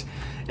planet,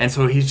 and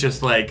so he's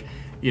just like,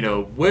 you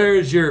know,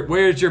 where's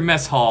your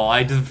mess hall?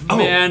 I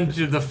demand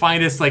the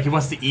finest. Like he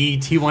wants to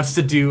eat. He wants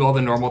to do all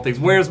the normal things.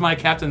 Where's my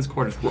captain's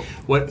quarters?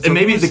 What? So And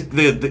maybe who's-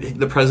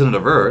 the president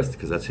of Earth,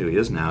 because that's who he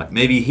is now.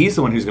 Maybe he's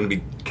the one who's going to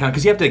be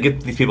because you have to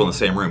get these people in the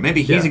same room.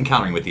 Maybe he's Yeah.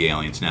 encountering with the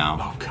aliens now.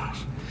 Oh gosh.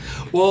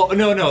 Well,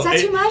 no. Is that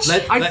too much?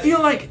 I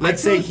feel like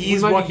let's say he's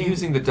we might walking. be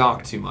using the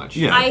dock too much.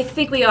 Yeah. I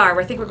think we are.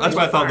 I think we're going That's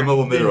why I too thought the far.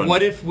 mobile emitter. Then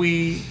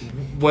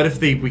what if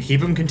we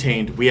keep him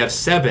contained? We have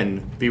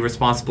 7 be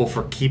responsible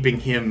for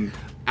keeping him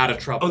out of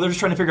trouble. Oh, they're just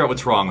trying to figure out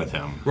what's wrong with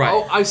him. right.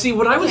 Oh, I see.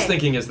 What I was Okay.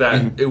 thinking is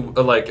that,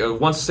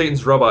 once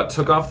Satan's robot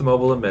took off the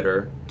mobile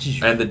emitter,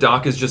 and the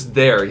dock is just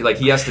there,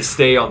 he has to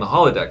stay on the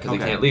holodeck because he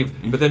Okay. can't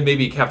leave. But then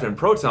maybe Captain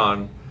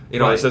Proton,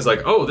 Right. it says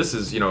like, oh, this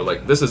is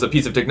this is a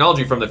piece of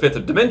technology from the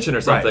 5th dimension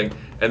or something,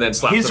 and then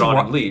slaps it on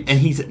and leaves. And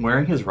he's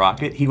wearing his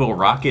rocket. He will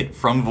rocket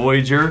from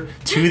Voyager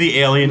to the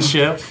alien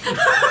ship.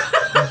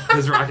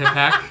 His rocket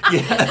pack.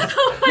 Yeah.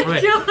 Oh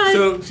my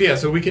God.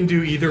 So we can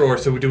do either or.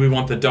 So do we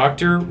want the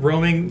Doctor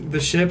roaming the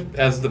ship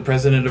as the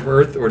president of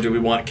Earth, or do we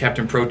want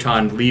Captain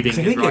Proton leaving? I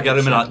his think I rocket got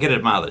him ship? get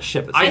him out of the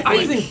ship.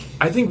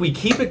 I think we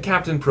keep it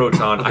Captain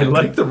Proton. I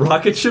like the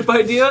rocket ship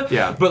idea.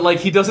 Yeah. But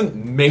he doesn't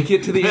make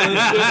it to the alien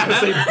ship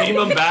because they beam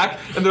him back,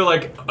 and they're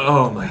like,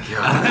 oh my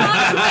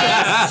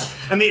god.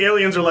 And the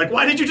aliens are like,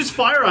 "Why did you just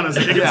fire on us?"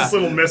 I think it's this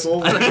little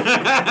missile.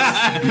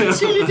 Okay,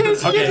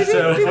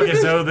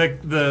 so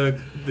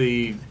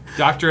the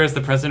Doctor as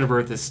the president of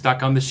Earth is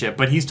stuck on the ship,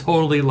 but he's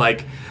totally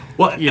like,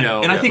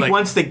 and I think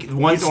once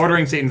he's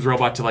ordering Satan's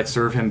robot to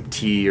serve him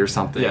tea or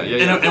something. Yeah, yeah,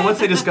 yeah. And once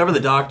they discover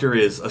the Doctor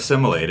is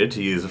assimilated,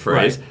 to use a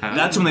phrase, Right.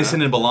 that's when they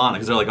send in B'Elanna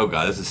because they're like, "Oh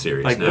God, this is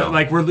serious now."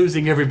 Like we're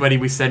losing everybody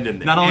we send in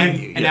there. Not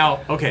only- and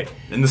now, okay.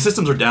 And the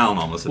systems are down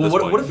almost at this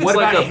point. what if it's What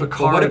like about a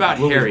Picard what about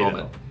Lily Harry?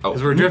 moment?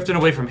 Because we're drifting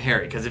away from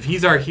Harry. Because if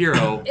he's our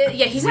hero, Yeah,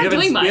 he's we not haven't-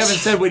 doing much. We haven't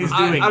said what he's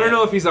doing. I don't yet.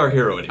 know if he's our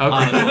hero anymore.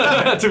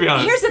 Okay. To be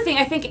honest. Here's the thing.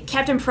 I think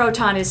Captain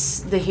Proton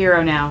is the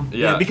hero now.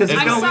 Yeah, because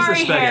It's- he's I'm gonna lose sorry,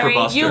 respect Harry, for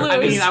Buster. you I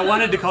lose. mean, I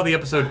wanted to call the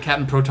episode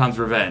Captain Proton's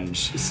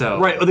Revenge. So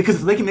Right, well,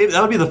 because they can maybe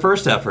that'll be the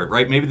first effort,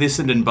 right? Maybe they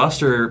send in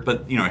Buster,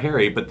 but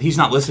Harry, but he's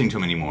not listening to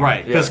him anymore,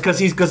 Right. Because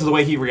of the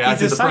way he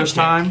reacted He's a the first sidekick.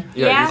 time.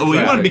 Yeah. Oh,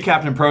 you want to be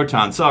Captain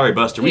Proton? Sorry,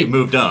 Buster, we've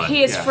moved on.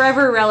 He is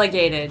forever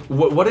relegated.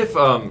 What if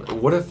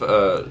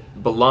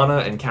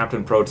B'Elanna and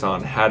Captain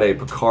Proton had a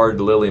Picard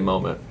Lily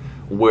moment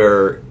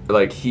where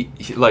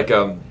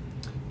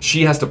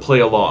she has to play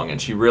along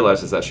and she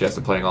realizes that she has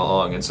to play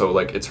along, and so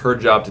it's her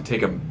job to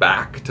take him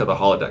back to the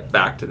holodeck,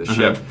 back to the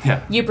ship.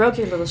 yeah, You broke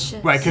your little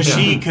ship. right.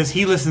 Because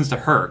he listens to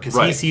her. Because he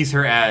Right. sees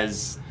her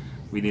as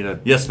we need a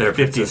Yes, fair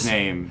 50s princess.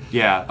 name.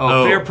 Yeah.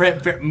 Oh.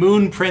 Fair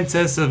Moon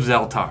Princess of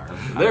Zeltar.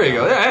 There you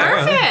go. Yeah,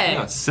 Perfect.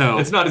 yeah. So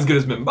It's not as good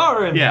as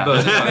Minbar, yeah,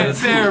 but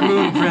fair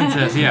Moon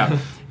Princess. Yeah.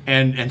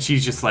 And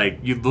she's just like,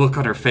 you look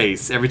on her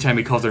face every time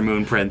he calls her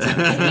Moon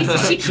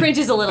Princess. She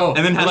cringes a little.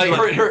 And then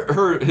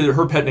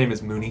her pet name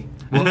is Mooney.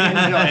 Well,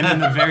 and then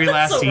the very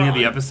last so scene of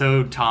the wrong.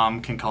 episode,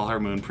 Tom can call her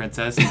Moon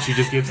Princess, and she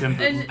just gives him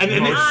the And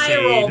and most eye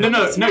shade. roll.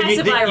 no, It's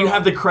massive eye you roll.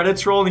 have the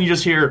credits roll and you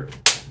just hear.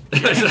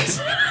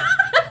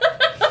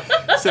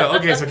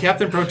 So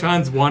Captain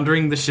Proton's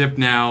wandering the ship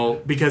now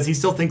because he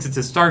still thinks it's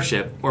his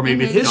starship, or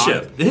maybe it's His not.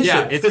 ship. His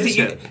yeah, ship. it's 'Cause his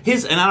ship.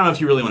 and I don't know if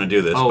you really want to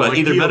do this, Oh, but like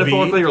either POV?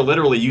 metaphorically or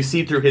literally, you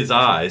see through his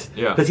eyes.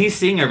 Yeah. Because he's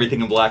seeing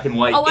everything in black and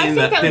white Oh, I in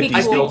think that would be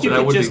 50s cool. I think you That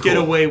could would be just get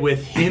cool. away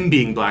with him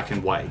being black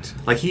and white.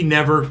 Like he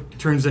never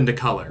turns into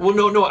color. Well,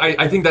 no,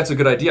 I think that's a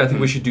good idea. I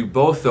think we should do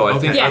both, though. I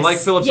think I Yes, like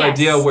Philip's yes.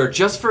 idea where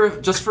just for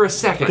a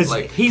second, Because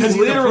He's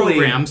literally a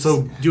program,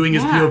 so doing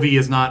his Yeah. POV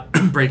is not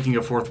breaking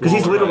a fourth wall. Because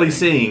he's or literally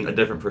anything. seeing a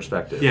different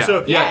perspective. Yeah.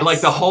 So Yeah, Yes.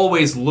 like the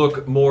hallways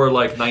look more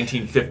like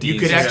 1950s. You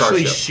could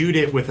actually Starship. shoot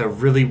it with a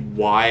really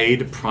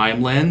wide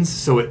prime lens,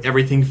 so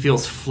everything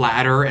feels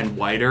flatter and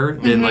wider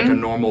than like a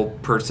normal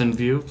person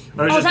view.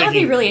 I was Oh, just that would be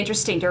thinking, really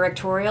interesting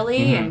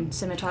directorially and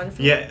cinematography.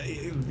 yeah,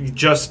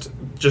 just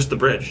the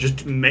bridge.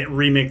 Just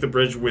remake the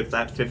bridge with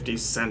that 50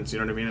 cents. You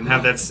know what I mean? And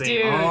have that same.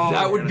 Dude.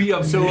 That would be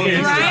amazing.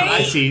 Right?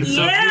 I see. So a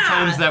few Yeah.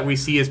 times that we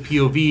see as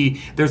POV,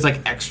 there's like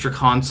extra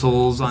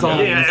consoles on all-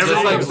 the Yeah, It's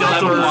everything like is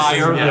Delta levers.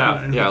 Flyer.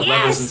 Yeah. Yeah,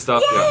 levers and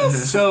stuff.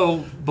 Yes.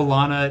 So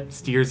B'Elanna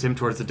steers him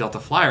towards the Delta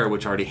Flyer,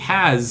 which already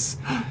has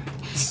And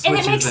it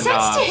switches makes and sense to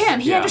knobs. him.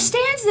 He Yeah.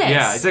 understands this.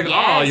 Yeah, it's like,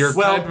 Yes. oh, you're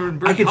Well,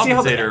 I can see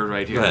how compensator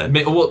right here. Go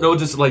ahead. Well, no,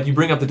 just like you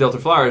bring up the Delta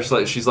Flyer,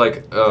 she's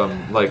like,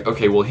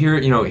 okay, well here,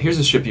 here's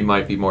a ship you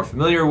might be more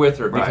familiar with,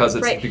 or because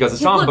it's Right. because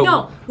it's Yeah, Tom. look, But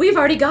no, we've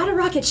already got a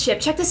rocket ship.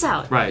 Check this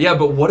out. Right. yeah,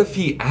 but what if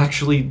he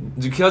actually,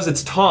 because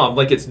it's Tom,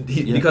 like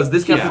because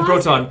this Captain flies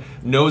Proton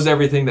knows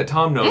everything that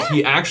Tom knows, Yeah.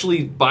 he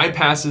actually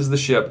bypasses the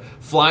ship,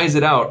 flies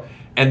it out.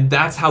 And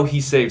that's how he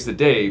saves the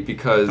day,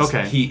 because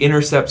Okay. he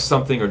intercepts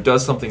something or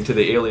does something to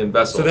the alien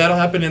vessel. So that'll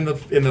happen in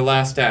the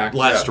last act.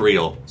 Last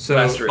reel. So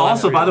Last reel.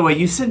 Also, by the way,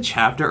 you said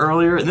chapter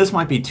earlier, and this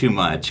might be too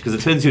much because it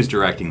depends who's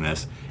directing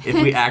this.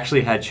 If we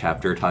actually had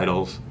chapter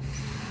titles,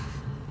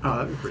 Oh,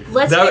 that'd be pretty cool.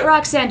 Let's That- get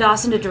Roxanne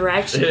Dawson to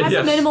direct. She has a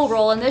Yes. minimal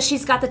role in this.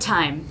 She's got the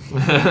time.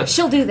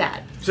 She'll do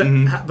that. So,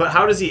 but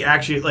how does he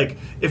actually, like,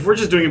 if we're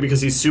just doing it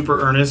because he's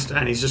super earnest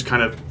and he's just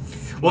kind of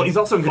well, he's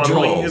also in funneling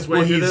control. his way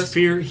well,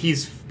 through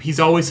he's this? he's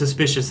always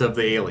suspicious of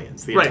the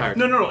aliens the entire Right.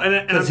 No.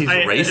 And 'Cause he's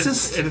and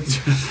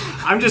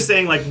racist? I'm just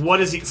saying, like, what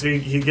is he? So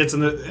he gets in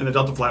the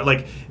Delta Flyer.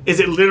 Like, is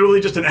it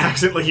literally just an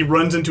accident? Like, he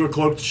runs into a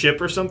cloaked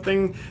ship or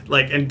something,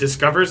 like, and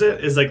discovers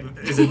it? Is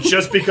it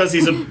just because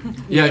he's a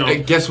yeah, you know, I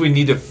guess we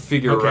need to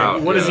figure okay,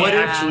 out. what is yeah. he Yeah.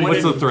 actually?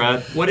 What's the doing?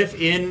 threat? What if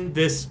in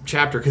this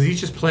chapter, because he's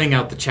just playing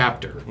out the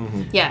chapter,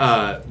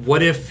 Yeah.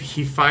 what if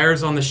he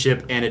fires on the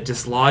ship and it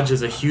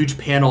dislodges a huge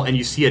panel and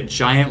you see a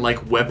giant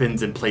like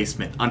weapons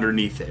emplacement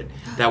underneath it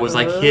that was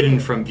like hidden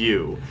from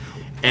view,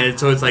 and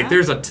so it's like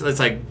it's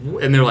like,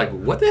 and they're like,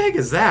 what the heck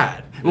is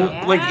that? Well,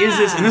 like, is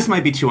this, and this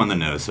might be too on the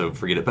nose, so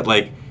forget it, but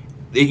like,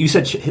 you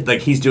said, like,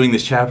 he's doing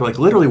this chapter, like,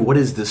 literally, what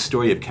is the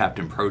story of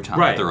Captain Proton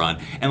Right. that they're on?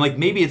 And, like,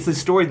 maybe it's the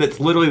story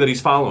that's literally that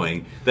he's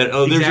following, that,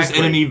 oh, there's this Exactly.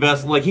 enemy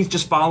vessel, like, he's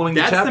just following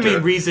That's the the chapter.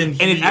 main reason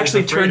And he it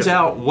actually is afraid turns of it.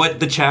 out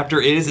what the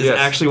chapter is Yes.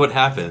 actually what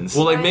happens.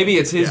 Well, like maybe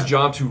it's his Yeah.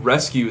 job to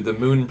rescue the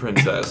Moon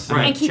Princess.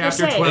 Right. And keep her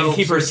Chapter safe. 12 And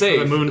keep her search for safe,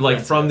 the Moon like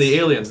from the Princess.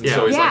 aliens. And Yeah.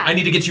 so he's Yeah. like, I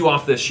need to get you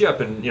off this ship,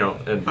 and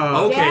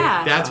Okay,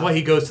 Yeah. that's why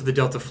he goes to the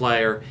Delta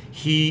Flyer.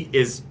 He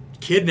is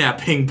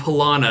kidnapping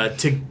B'Elanna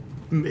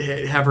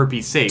to have her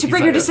be safe. To He's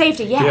bring her to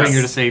safety, yes. To bring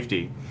her to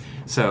safety.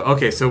 So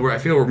okay, so I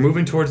feel we're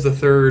moving towards the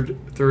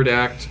third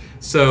act.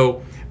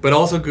 So, but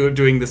also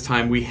during this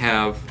time, we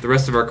have the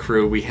rest of our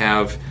crew. We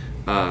have.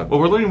 well,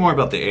 we're learning more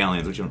about the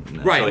aliens, which you don't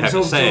necessarily Right, have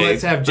so to say.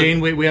 let's have Jane.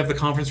 We have the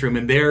conference room,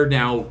 and they're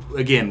now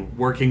again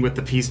working with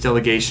the peace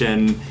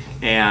delegation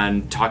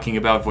and talking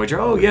about Voyager.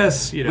 Oh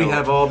yes, we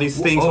have all these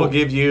things Oh, we'll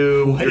give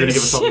you. You're going to give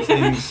us all these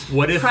things.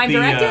 What if Prime the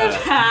directive?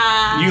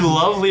 You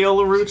love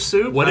Leola Root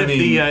soup? what I if mean,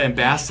 the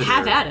ambassador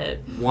Have at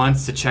it.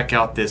 wants to check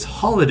out this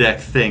holodeck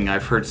thing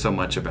I've heard so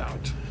much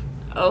about?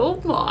 Oh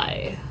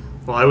my.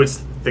 Well, I would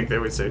think they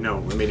would say no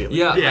immediately.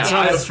 yeah, Yeah, It's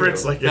not that's the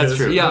Fritz true. like it That's is.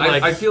 true. yeah.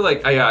 Like- I feel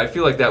like I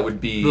feel like that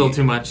would be A little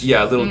too much.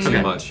 Yeah, a little too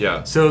Okay. much.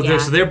 Yeah. So Yeah.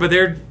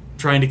 they're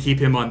trying to keep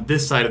him on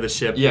this side of the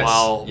ship, Yes,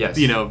 while yes.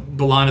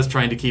 B'Elanna's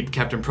trying to keep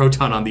Captain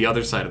Proton on the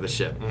other side of the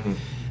ship.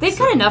 They've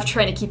got enough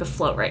trying to keep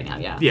afloat right now,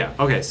 yeah. Yeah.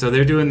 Okay. So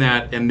they're doing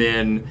that, and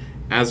then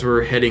as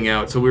we're heading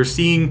out, so we're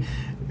seeing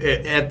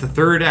at the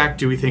third act.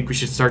 Do we think we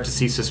should start to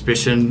see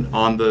suspicion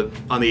on the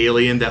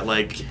alien that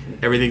like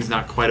everything's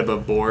not quite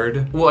above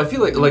board? Well, I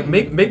feel like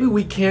maybe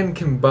we can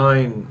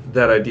combine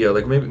that idea.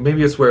 Like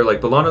maybe it's where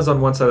like B'Elanna's on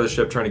one side of the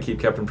ship trying to keep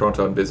Captain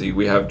Proton busy.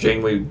 We have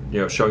Janeway,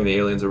 showing the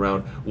aliens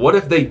around. What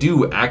if they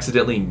do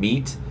accidentally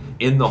meet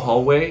in the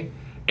hallway,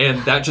 and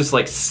that just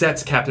like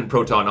sets Captain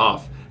Proton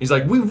off? He's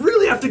like, we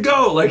really have to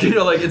go. Like it's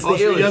the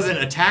Also, aliens. he doesn't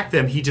attack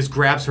them. He just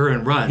grabs her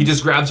and runs. He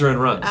just grabs her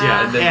and runs.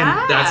 Yeah, and then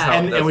Ah. that's how.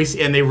 and we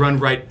see, and they run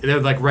right. They're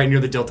like right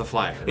near the Delta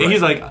Flyer. And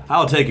he's like,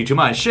 I'll take you to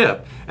my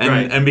ship. And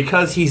Right. and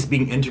because he's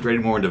being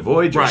integrated more into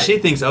Voyager, Right. she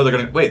thinks, oh, they're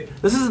going to,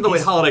 wait, this isn't the way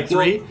Holodeck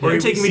 3, Or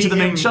you're taking me to the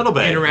main shuttle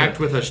bay. Interact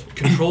with a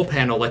control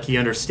panel like he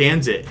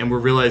understands it, and we're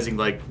realizing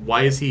like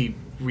why is he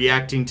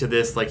reacting to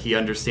this like he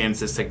understands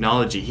this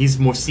technology? He's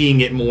seeing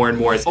it more and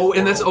more as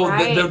And that's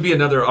Right. that would be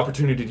another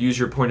opportunity to use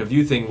your point of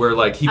view thing where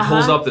like he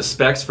pulls up the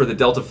specs for the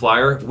Delta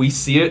Flyer, we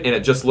see it and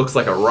it just looks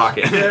like a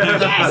rocket.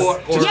 Yes.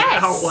 Or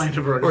yes. Outline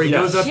of or he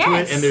Yeah. goes up to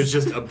Yes. it and there's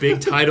just a big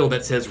title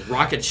that says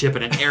rocket ship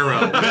and an arrow.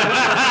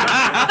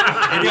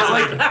 And he's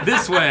like,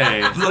 this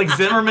way. Like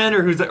Zimmerman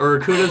or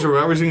Kudas or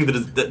whoever's doing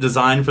the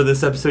design for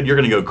this episode, you're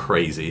gonna go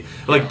crazy.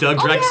 Like Doug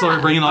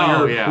Drexler bringing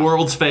all your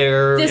World's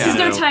Fair. This is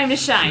their time to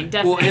shine,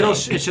 definitely. Well,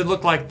 it should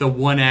look like the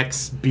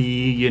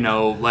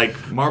 1XB,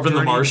 like Marvin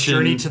the Martian.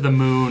 Journey to the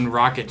Moon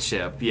rocket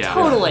ship. Yeah.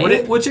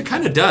 Totally. Which it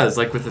kind of does,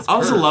 like with its I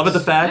also curves. love the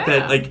fact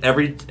that like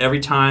every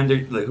time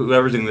like,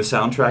 whoever's doing the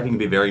soundtracking can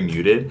be very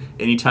muted.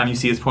 Anytime you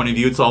see his point of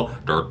view, it's all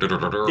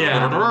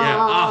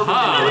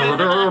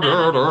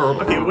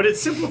Okay, would it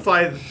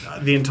simplify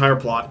the entire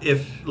plot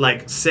if,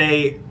 like,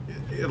 say,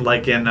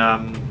 like in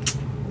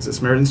is it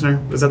Samaritan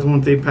Snare? Is that the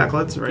one with the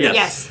Pakleds? Right.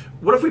 Yes.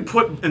 What if we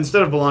put,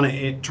 instead of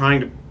B'Elanna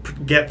trying to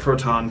get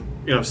Proton,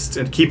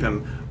 and keep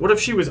him, what if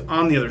she was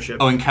on the other ship?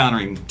 Oh,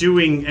 encountering.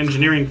 Doing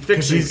engineering fixing.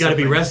 Because she's got to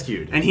be something.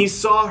 rescued. And he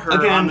saw her.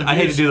 Again, on the I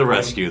hate to do the screen.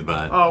 rescue,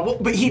 but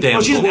But she Damn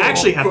doesn't cool.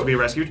 actually have to be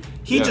rescued.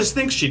 He just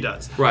thinks she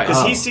does. Right.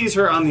 Because he sees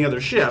her on the other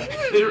ship.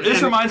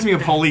 This reminds me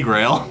of Holy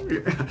Grail.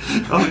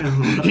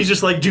 He's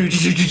just like, you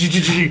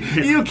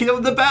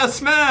killed the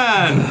best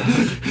man.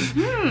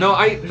 No,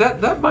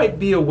 that might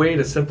be a way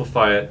to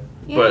simplify it.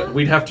 Yeah. But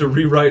we'd have to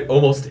rewrite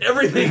almost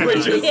everything we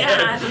just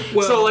Yeah.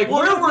 said. So,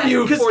 where were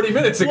you 40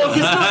 minutes ago?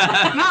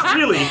 Well, not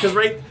really, because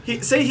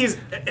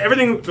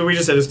everything that we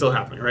just said is still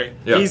happening, right?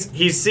 Yeah.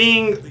 He's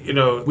seeing,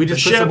 we just the put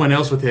ship. someone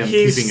else with him,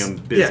 keeping him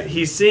busy. Yeah,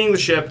 he's seeing the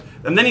ship,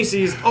 and then he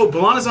sees,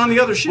 B'Elanna's on the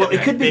other ship. Well,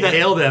 it could be they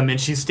hail them, and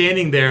she's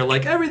standing there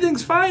like,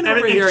 everything's fine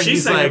over here. And She's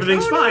he's saying like,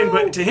 everything's "Oh, fine, no."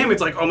 but to him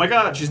it's like, oh my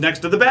god, she's next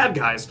to the bad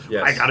guys.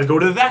 Yes. I gotta go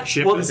to that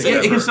ship. Well, and it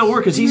save can her. still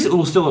work because he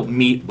will still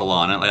meet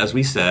B'Elanna, as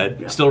we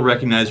said. Still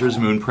recognize her as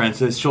Moon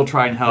Princess. She'll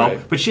try and help,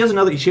 Right. but she has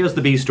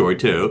the B story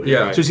too.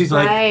 Yeah. So she's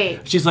like, I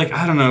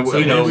don't know.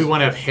 So we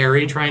want to have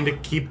Harry trying to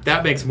keep.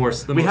 That makes more.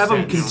 We have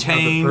him sense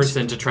contained. of the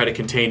person to try to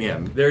contain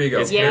him. There you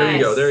go. It's There Harry.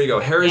 you go. There you go.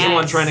 Harry's the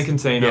one Yes. trying to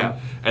contain him, Yeah.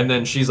 and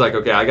then she's like,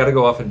 "Okay, I got to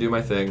go off and do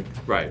my thing."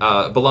 Right.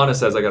 B'Elanna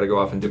says, "I got to go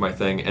off and do my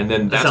thing," and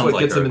then that's sounds what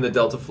like gets her. him in the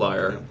Delta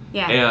Flyer.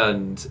 Yeah.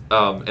 And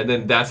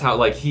then that's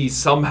how he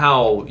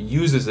somehow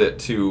uses it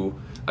to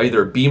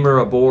either beam her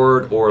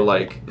aboard or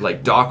like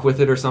dock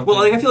with it or something.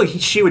 Well, I feel like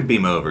she would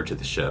beam over to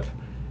the ship,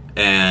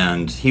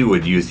 and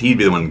he'd be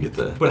the one to get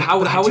the. But how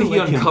would he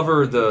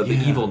uncover the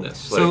Yeah. evilness?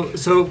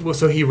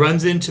 So he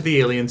runs into the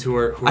aliens who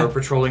are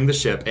patrolling the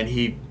ship, and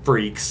he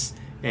freaks,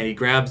 and he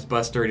grabs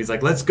Buster, and he's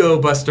like, "Let's go,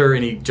 Buster!"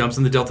 And he jumps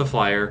in the Delta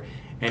Flyer,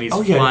 and he's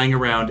flying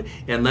around.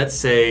 And let's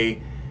say,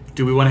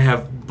 do we want to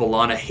have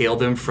B'Elanna hail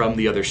them from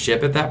the other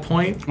ship at that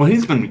point? Well,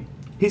 he's going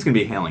to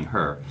be hailing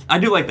her. I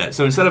do like that.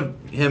 So instead of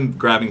him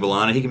grabbing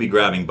B'Elanna, he can be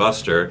grabbing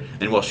Buster,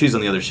 and while she's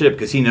on the other ship,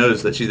 because he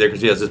knows that she's there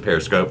because he has his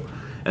periscope,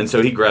 and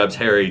so he grabs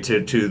Harry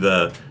to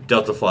the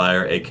Delta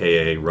Flyer,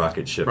 aka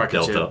rocket ship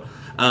Delta.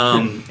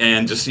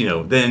 And just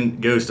then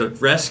goes to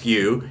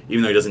rescue,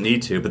 even though he doesn't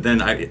need to. But then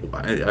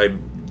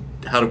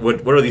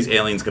what are these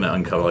aliens going to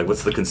uncover? Like,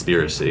 what's the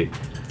conspiracy?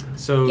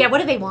 So what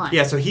do they want?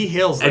 Yeah, so he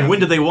hails them. And when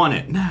do they want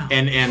it? Now.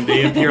 And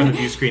they appear on the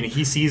view screen, and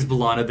he sees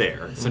B'Elanna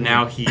there. So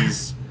now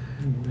he's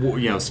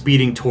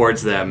speeding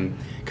towards them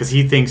because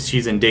he thinks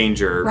she's in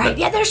danger. Right. but-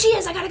 Yeah, there she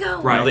is. I gotta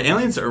go. Right. Now, the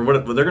aliens are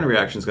what their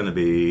reaction is going to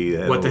be.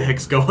 What the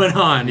heck's going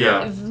on?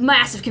 Yeah.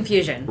 Massive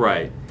confusion.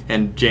 Right.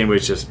 And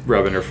Janeway's just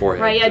rubbing her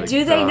forehead. Right. Yeah. Like,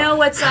 Do they know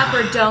what's up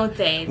or don't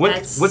they?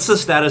 What's the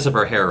status of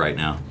her hair right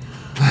now?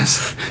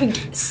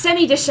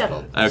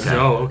 Semi-disheveled. Okay.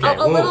 Okay.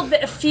 A little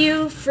bit, a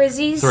few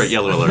frizzies. Sorry,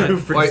 yellow alert.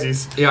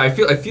 I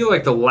feel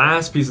like the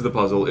last piece of the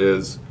puzzle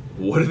is,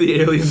 what are the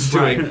aliens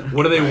doing?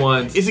 What do they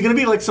want? Is it going to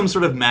be like some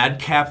sort of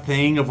madcap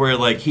thing of where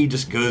like he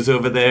just goes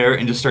over there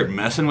and just start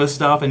messing with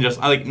stuff and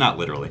just not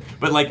literally,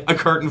 but like a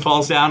curtain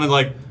falls down and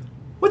like,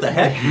 what the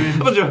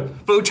heck? A bunch of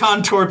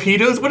photon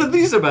torpedoes? What are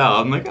these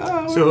about? I'm like,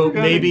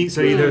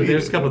 either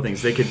there's a couple of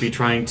things. They could be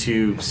trying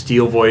to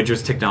steal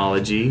Voyager's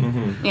technology.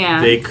 Mm-hmm. Yeah.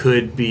 They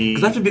could be.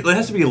 It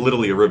has to be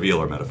literally a reveal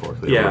or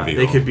metaphorically. Yeah, a reveal.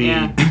 they could be,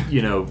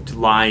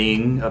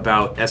 lying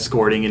about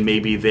escorting, and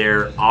maybe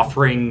they're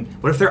offering.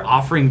 What if they're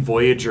offering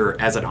Voyager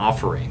as an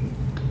offering?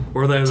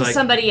 Or they're to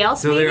somebody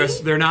else, So maybe?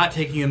 they're not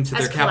taking them to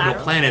As their capital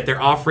collateral? planet.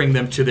 They're offering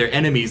them to their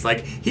enemies.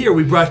 Like, here,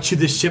 we brought you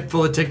this ship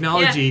full of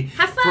technology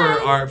Yeah. Have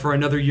fun. for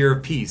another year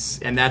of peace,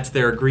 and that's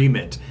their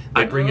agreement.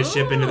 They bring a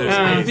ship into their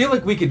I space. feel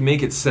like we could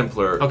make it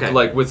simpler. Okay.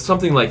 Like with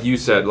something like you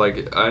said.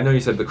 Like I know you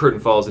said the curtain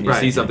falls and you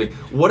Right. see something.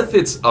 What if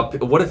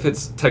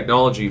it's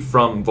technology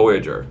from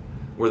Voyager,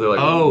 where they're like,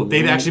 Oh,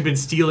 they've actually been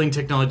stealing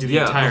technology the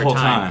entire the whole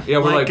time. Yeah,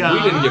 we're like,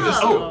 we didn't give this.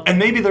 Oh. And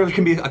maybe there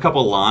can be a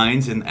couple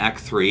lines in Act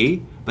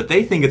 3, but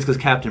they think it's because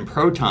Captain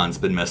Proton's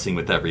been messing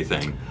with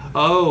everything.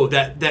 Oh,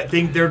 that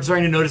thing. They're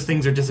starting to notice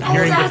things are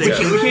disappearing. Oh, but they that's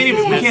keep-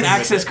 We can't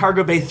access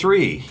Cargo Bay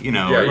 3,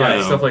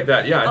 Yeah, stuff like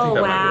that. Yeah, I think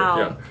that wow.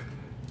 might work. Yeah.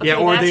 Yeah,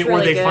 Okay, or that's they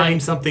really good.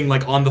 find something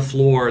like on the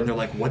floor, and they're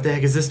like, "What the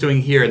heck is this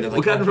doing here?" And they're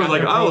like, Captain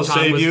Proton's like, I will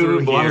save you.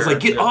 And B'Elanna's like,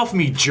 get off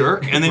me,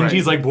 jerk. And then Right.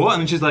 she's like, what?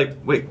 And then she's like,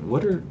 wait,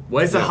 what are...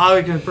 Why is the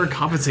Hollywood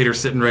compensator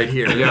sitting right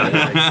here?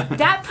 Yeah.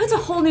 That puts a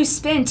whole new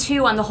spin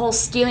too on the whole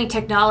stealing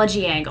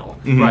technology angle.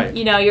 Right.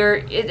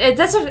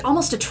 That's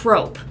almost a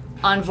trope.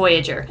 on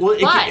Voyager. Well,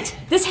 But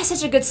this has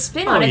such a good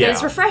spin on it that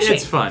it's refreshing.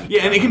 It's fun.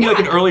 Yeah, and it can be like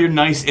an earlier,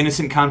 nice,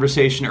 innocent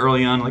conversation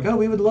early on, like, oh,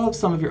 we would love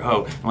some of your.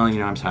 Oh, well,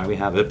 I'm sorry, we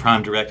have a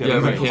Prime Directive. Yeah,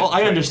 Like, right. well,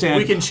 I understand.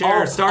 We can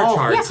share star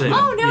charts. Yeah. And,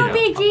 Oh, no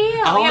big deal.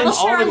 Yeah, let's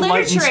share our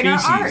literature and our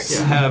art.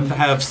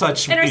 have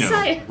such And our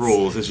science.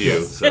 rules as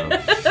you. So.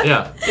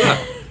 Yeah.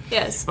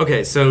 Yes.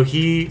 Okay, so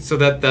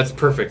that's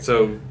perfect.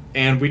 So,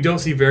 and we don't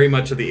see very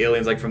much of the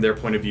aliens like from their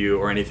point of view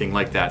or anything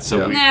like that.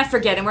 So Nah,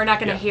 forget it. We're not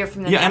going to hear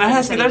from them. Yeah, and there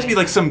has to be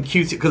like some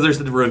cute, because there's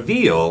the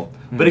reveal,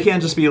 but it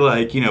can't just be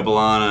like,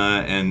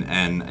 B'Elanna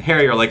and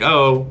Harry are like,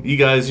 oh, you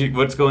guys,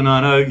 what's going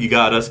on? Oh, you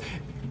got us.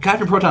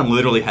 Captain Proton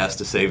literally has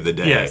to save the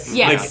day. Yes.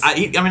 Yes. Like,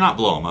 I mean, not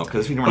blow him up,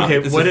 because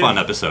it's what a fun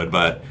episode,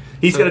 but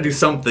he's got to do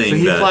something. So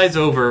he flies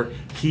over.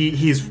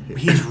 He's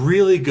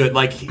really good.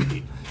 Like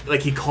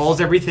he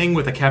calls everything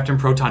with a Captain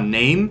Proton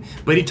name,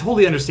 but he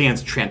totally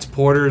understands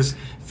transporters,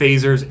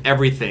 phasers,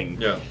 everything.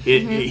 Yeah.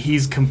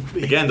 He's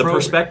Again, the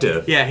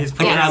perspective. Yeah, his.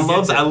 And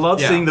I love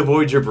seeing the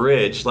Voyager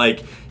bridge, like,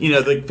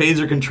 the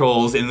phaser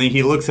controls, and then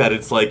he looks at it,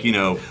 it's like,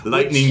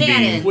 lightning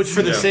beam. Which,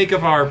 for the sake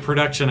of our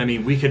production, I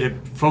mean, we could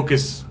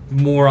focus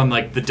more on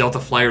like the Delta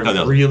Flyer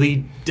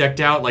really decked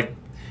out, like.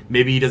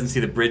 Maybe he doesn't see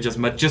the bridge as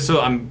much, just so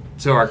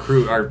our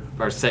crew, our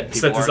set people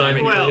Set design.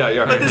 are. Well,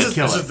 Yeah. but this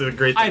Kill is it. the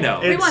great I thing. know.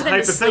 We It's want them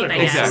to sleep, I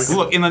hypothetical. guess.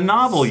 Look, in the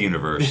novel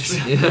universe.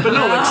 But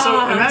no, like,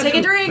 so imagine. Take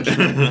a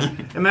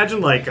drink. Imagine,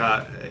 like,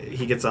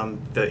 he gets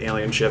on the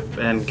alien ship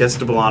and gets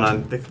to B'Elanna,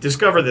 and they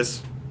discover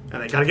this,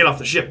 and they gotta get off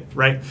the ship,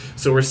 right?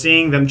 So we're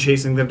seeing them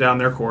chasing them down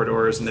their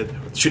corridors, and they're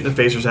shooting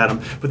the phasers at them.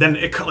 But then,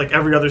 like,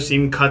 every other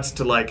scene cuts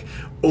to, like,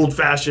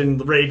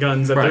 old-fashioned ray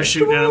guns that they're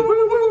shooting at them.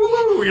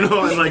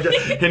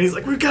 And he's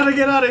like, we've got to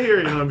get out of here.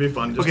 It'd be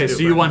fun. Okay, so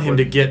you want him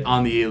to get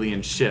on the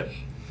alien ship.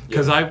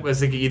 Because I was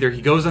thinking either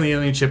he goes on the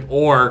alien ship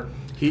or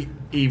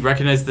he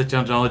recognizes the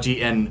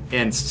technology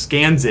and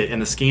scans it,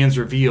 and the scans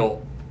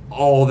reveal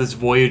all this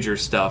Voyager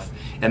stuff,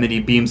 and then he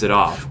beams it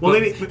off. Well,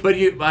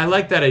 I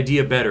like that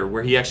idea better,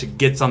 where he actually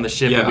gets on the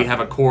ship and we have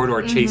a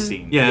corridor chase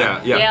scene. Yeah,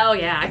 oh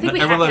yeah. I think we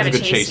have to have a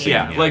chase scene.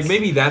 Yeah. Like,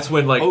 maybe that's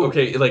when, like,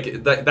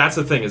 that's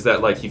the thing, is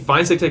that, like, he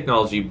finds the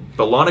technology,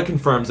 B'Elanna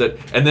confirms it,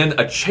 and then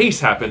a chase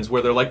happens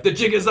where they're like, the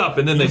jig is up,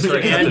 and then they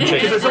start the chase.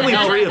 Because there's only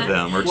 3 of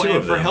them, or 2 of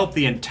them. For help,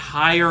 the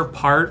entire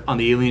part on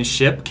the alien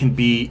ship can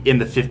be in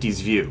the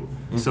 50s view.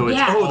 So it's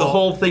Yeah. the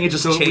whole thing, it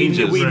just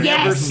changes. We Right.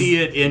 never Yes. see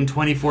it in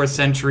 24th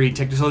century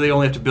tech, so they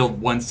only have to build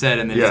one set,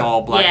 and then it's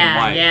all black and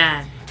white.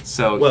 Yeah.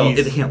 So Well,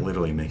 they can't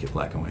literally make it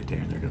black and white,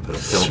 Darren. They're going to put a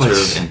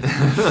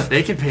filter.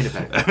 they can paint it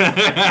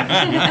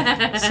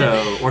back.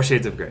 So, or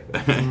shades of gray.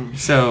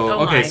 So Oh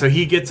okay, my. so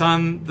he gets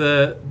on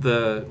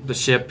the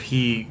ship.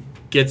 He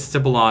gets to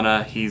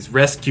B'Elanna. He's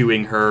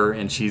rescuing her,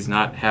 and she's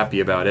not happy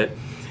about it.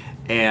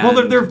 And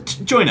Well, they're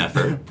joint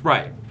effort.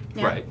 right.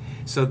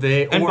 So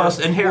they And Buzz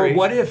and Harry. Or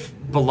what if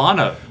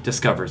B'Elanna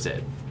discovers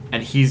it,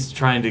 and he's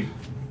trying to?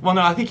 Well,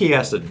 no, I think he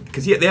has to,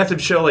 because they have to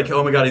show, like,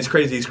 oh my god, he's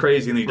crazy, and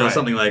then he does Right.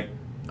 something like,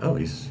 oh,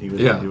 he was. He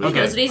knows what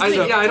he's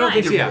doing. I don't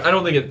think Yeah. I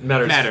don't think it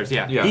matters.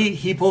 Yeah. Yeah.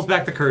 He pulls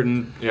back the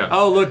curtain. Yeah.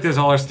 Oh, look, there's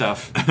all our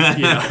stuff.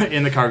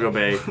 In the cargo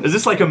bay. Is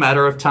this like a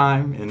matter of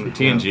time in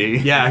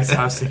TNG? Yeah,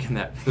 I was thinking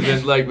that. But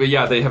then,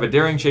 they have a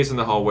daring chase in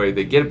the hallway.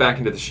 They get it back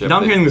into the ship. Now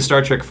I'm They- hearing the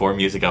Star Trek 4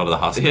 music out of the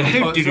hospital.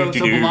 Yeah. So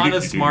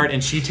B'Elanna's smart,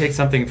 and she takes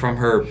something from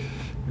her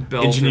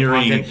belt or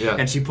Engineering, pocket, yeah.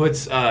 and she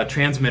puts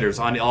transmitters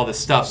on all this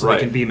stuff so Right.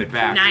 they can beam it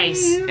back.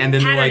 Nice. And then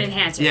they're Pattern like,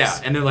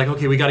 enhancers. and they're like,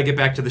 okay, we got to get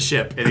back to the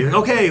ship. And he's like,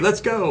 okay,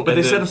 let's go. But And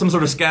they then- set up some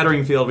sort of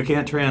scattering field we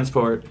can't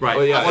transport. Right.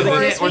 Oh, yeah. Or they Of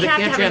course, can't, or we they have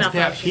to can't have enough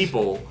transport options.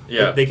 people.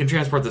 Yeah. They can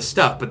transport the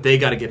stuff, but they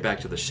got to get back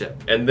to the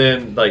ship. And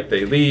then, like,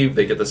 they leave,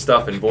 they get the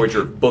stuff, and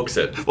Voyager books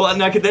it. Well, and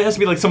there has to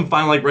be like some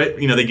final, like, right,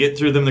 they get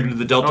through them, they're going to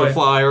the Delta Right.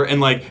 Flyer, and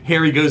like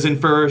Harry goes in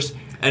first,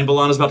 and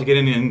B'Elanna's about to get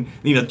in,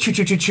 and choo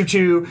choo choo choo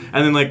choo,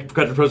 and then like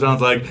Captain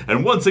Proton's like,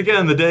 and once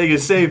again the day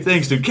is saved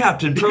thanks to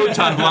Captain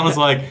Proton. B'Elanna's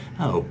like,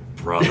 oh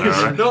brother.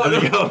 No, And no,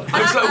 they go,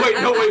 I'm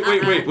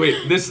sorry,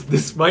 wait.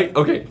 This might,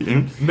 okay,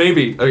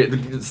 maybe.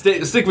 Okay,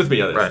 stick with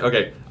me on this. Right.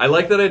 Okay, I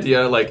like that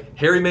idea. Like,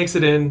 Harry makes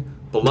it in,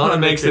 B'Elanna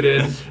makes it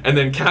in, and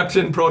then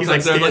Captain Proton's He's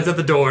like, there, stands at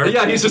the door.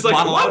 Yeah, he's just like,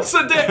 Monologue.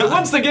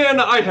 once again,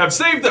 I have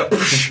saved them.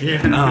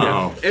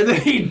 oh. And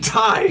then he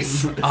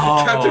dies.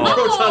 Captain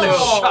Proton is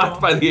shot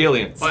by the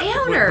aliens.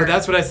 Downer. But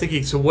that's what I was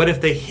thinking. So what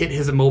if they hit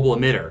his immobile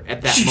emitter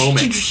at that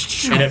moment,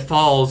 and it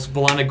falls?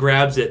 B'Elanna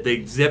grabs it.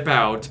 They zip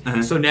out.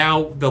 So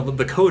now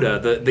the coda,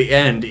 the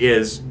end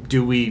is: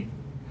 do we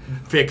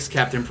fix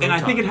Captain Proton? And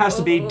I think it has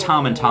to be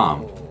Tom and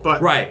Tom.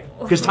 But right.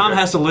 Because Tom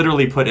has to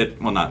literally put it,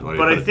 well, not literally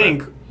But put I it,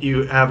 think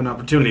you have an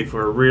opportunity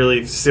for a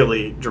really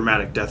silly,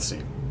 dramatic death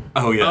scene.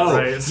 Oh, yeah. Oh,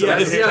 Right, so- yeah.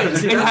 Yeah, see, that's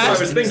what I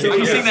was thinking. Are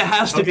you Yeah. saying that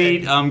has to be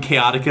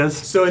Chaoticus?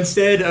 So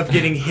instead of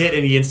getting hit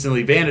and he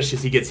instantly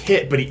vanishes, he gets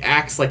hit, but he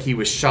acts like he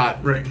was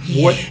shot. Right.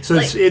 So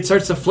it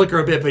starts to flicker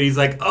a bit, but he's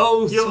like,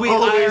 "Oh, You'll sweet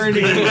always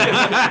irony." be-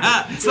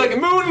 It's like,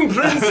 Moon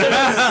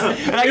Princess!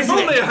 If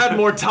only I had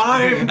more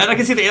time! And I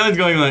can see the aliens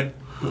going like,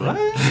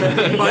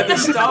 By the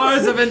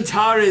stars of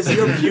Antares,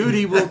 your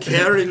beauty will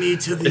carry me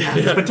to the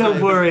afterlife. but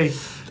don't worry,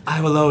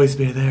 I will always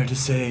be there to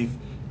save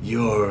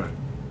your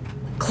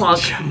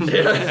clunk.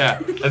 Yeah.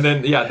 And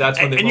then that's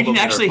when they And you can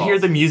actually hear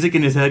the music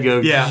in his head go.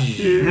 Yeah.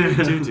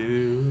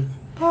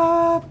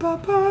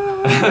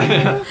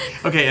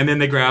 Okay, and then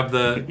they grab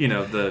the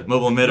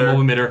Mobile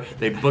emitter.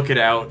 They book it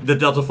out, The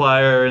Delta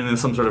Flyer, and then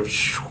some sort of.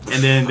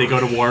 and then they go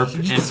to warp.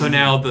 And so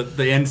now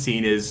the end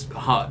scene is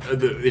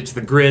it's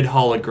the grid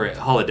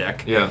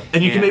holodeck. Yeah.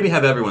 And you can maybe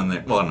have everyone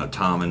there. Well, I don't know,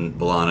 Tom and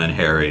B'Elanna and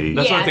Harry.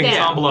 That's what I think. them.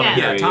 Tom B'Elanna.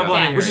 Yeah. Tom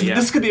B'Elanna and Which Harry, is, yeah.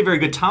 This could be a very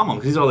good Tom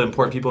moment because these are all the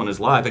important people in his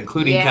life,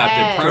 including Yes.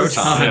 Captain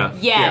Proton.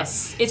 Yeah.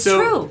 Yes, it's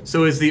So- true.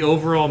 So is the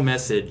overall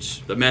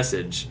message, the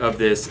message of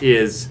this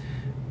is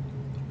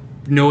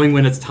knowing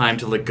when it's time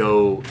to let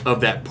go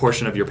of that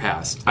portion of your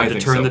past. I To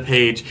think turn so. the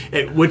page.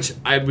 Which,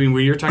 I mean,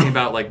 when you're talking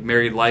about like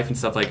married life and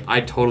stuff, like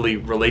I totally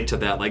relate to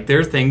that. Like there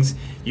are things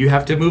you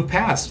have to move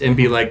past and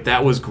be like,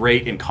 that was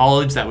great in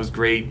college, that was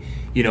great,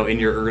 in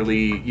your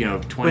early,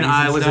 20s When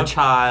I and was stuff. a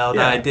child,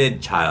 Yeah. I did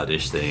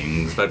childish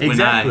things. But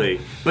Exactly.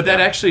 when But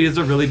that actually is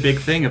a really big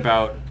thing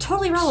about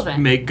Totally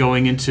relevant.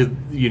 going into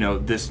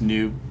this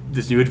new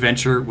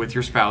adventure with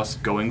your spouse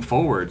going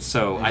forward.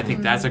 So I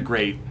think that's a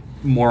great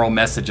moral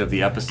message of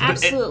the episode.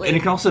 Absolutely. And it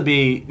can also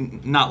be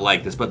not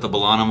like this, but the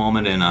B'Elanna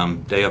moment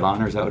in Day of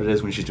Honor, is that what it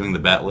is, when she's doing the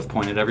bat lift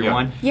point at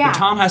everyone? Yeah. But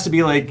Tom has to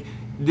be like,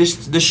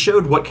 this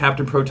showed what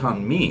Captain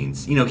Proton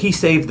means. He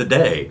saved the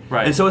day.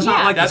 Right. And so it's Yeah.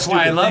 not like That's a why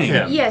I stupid love thing.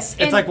 him. Yes,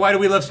 It's and- like, why do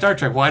we love Star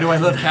Trek? Why do I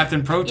love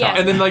Captain Proton? Yeah.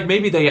 And then, like,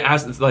 maybe they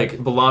asked, like,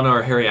 B'Elanna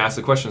or Harry asked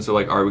the question, so,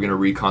 like, are we going to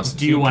reconstitute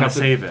Do you wanna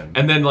Captain? save him?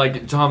 And then,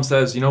 like, Tom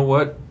says, you know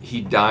what? He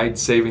died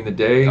saving the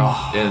day,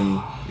 and,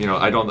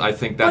 I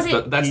think that's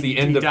But that's the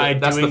end he of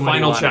died that's the doing what he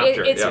final wanted.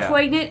 chapter. It's yeah.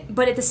 poignant,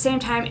 but at the same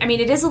time, I mean,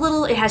 it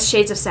has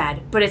shades of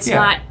sad, but it's Yeah.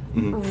 not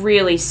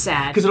really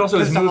sad. Because it also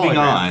is It's a moving hologram.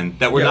 on.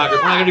 That we're not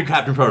going to do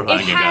Captain Proton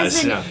It again,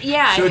 has guys. an,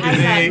 yeah, So it do has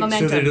that they?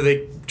 momentum. So do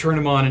they turn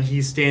him on and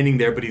he's standing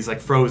there, but he's like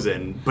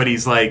frozen, but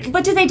he's like.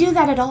 But do they do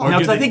that at all? Or No, do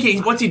because I they-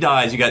 think once he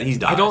dies, he's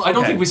died. I don't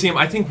Okay. think we see him.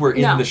 I think we're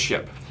in No. the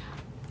ship.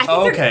 I think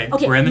Oh, they're-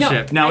 okay. We're in the no,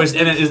 ship. Now, I is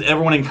think-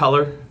 everyone in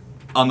color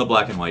on the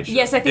black and white ship?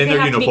 Yes, I think in they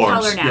their have to be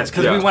uniforms. color now. Yes,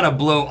 because Yeah. we want to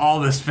blow all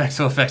the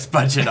special effects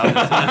budget on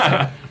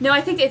this. No,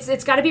 I think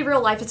it's got to be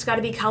real life. It's got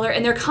to be color,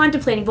 and they're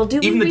contemplating. Well, do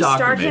Even we the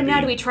doctor, restart him now?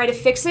 maybe. Do we try to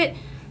fix it?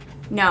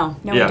 No,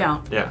 we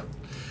don't. Yeah.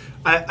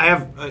 I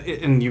have,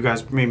 and you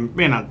guys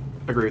may not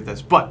agree with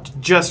this, but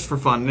just for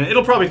fun, and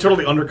it'll probably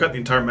totally undercut the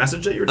entire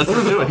message that you were Let's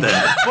just do it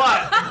then.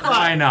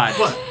 Why not?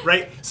 But,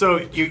 right, so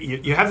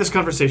you have this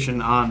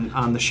conversation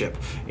on the ship,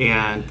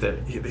 and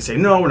they say,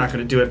 no, we're not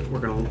going to do it. We're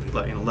going to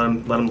let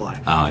them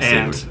lie. Oh, I see.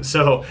 And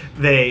so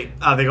they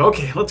go,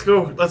 okay, let's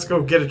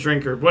go get a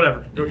drink or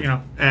whatever,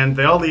 And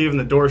they all leave, and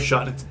the door's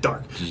shut. And it's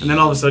dark, and then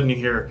all of a sudden you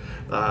hear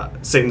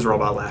Satan's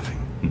robot laughing.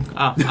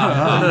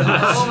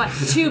 Oh my,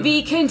 to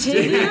be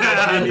continued.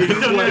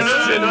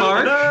 Question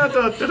mark.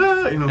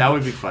 That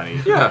would be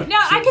funny. Yeah. No,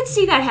 I could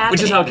see that happening.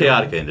 Which is how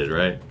Chaotic ended,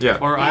 right? Yeah.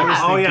 Or I was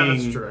Yeah. Oh thinking, yeah,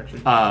 that's true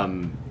actually.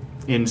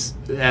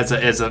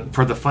 as a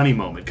for the funny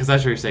moment, because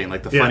that's what you're saying,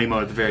 like the Yeah. funny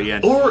moment at the very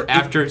end. Or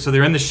after, so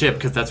they're in the ship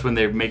because that's when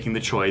they're making the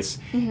choice,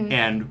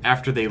 and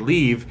after they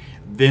leave,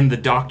 then the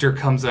doctor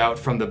comes out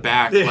from the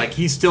back, like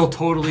he's still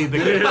totally the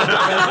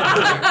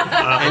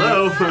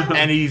Hello.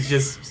 and he's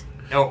just.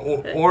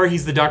 Or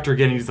he's the doctor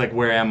again. And he's like,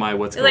 "Where am I?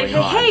 What's Like, going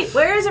on?" hey,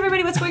 where is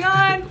everybody? What's going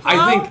on?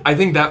 I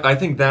think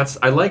that's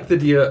I like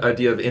the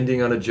idea of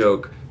ending on a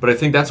joke, but I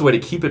think that's a way to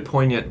keep it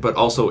poignant, but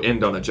also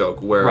end on a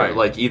joke where Right.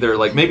 like either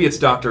like maybe it's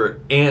Doc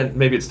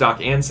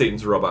and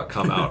Satan's robot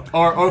come out.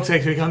 Or so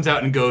he comes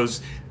out and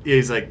goes,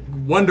 he's like,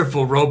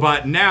 "Wonderful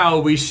robot! Now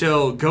we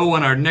shall go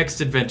on our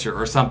next adventure,"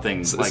 or something.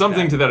 Like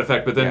Something that. to that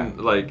effect, but then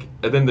and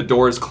then the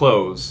doors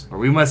close. Or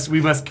we must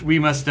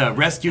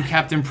rescue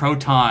Captain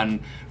Proton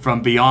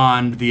from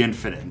beyond the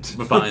infinite.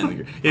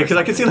 Finally. Yeah, because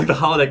I can see like the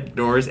holodeck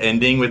doors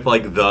ending with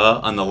like the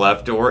on the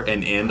left door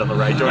and end on the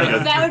right door. And it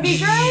goes, That would be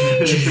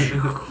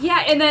great.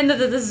 Yeah, and then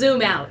the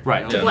zoom out.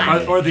 Right. To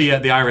black. Or the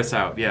iris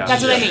out. Yeah.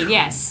 That's what I mean.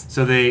 Yes.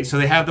 So they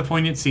have the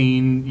poignant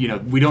scene.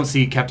 We don't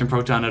see Captain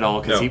Proton at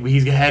all because No.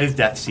 he's had his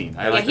death scene.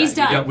 I like he's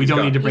that. done. We don't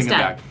He's need to gone. bring He's him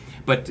done. back.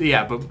 But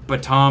yeah,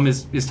 but Tom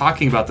is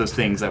talking about those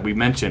things that we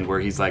mentioned where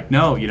he's like,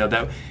 no,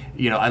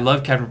 I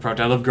love Captain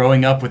Proton. I love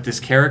growing up with this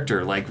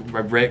character, like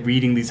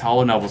reading these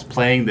holo novels,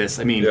 playing this.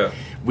 I mean,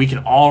 we can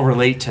all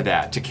relate to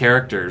that, to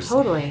characters.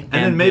 Totally.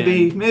 and then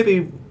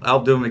maybe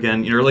I'll do them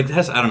again. Like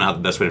I don't know how the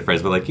best way to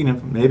phrase it, but like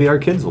maybe our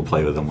kids will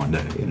play with them one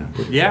day.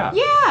 Yeah.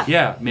 Yeah.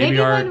 Yeah. Maybe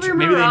when they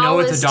know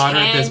it's a is daughter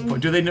at this 10.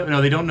 point. Do they know?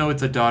 No, they don't know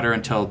it's a daughter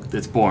until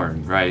it's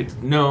born, right?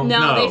 No.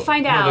 No, they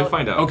find out. No, they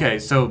find out. Okay,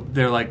 so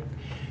they're like,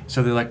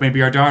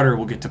 maybe our daughter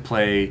will get to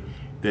play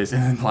this,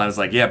 and then Lana's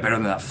like, yeah, better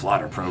than that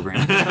Flutter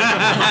program.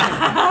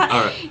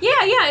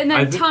 Yeah, and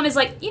then think- Tom is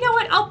like, you know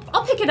what?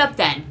 I'll pick it up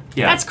then.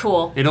 Yeah. That's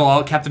cool.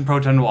 Captain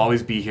Proton will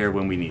always be here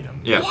when we need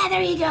him. Yeah. Yeah,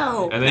 there you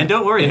go. And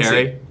don't worry, and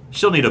Harry.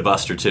 She'll need a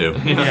buster too.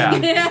 Yeah.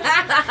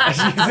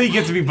 He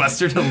gets to be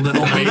Buster to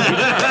little baby.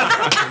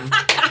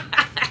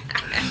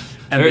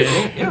 And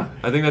then, yeah,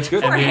 I think that's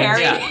good. Poor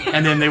Harry.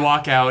 and then they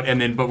walk out,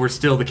 but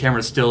the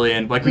camera's still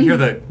in. Like we hear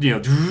the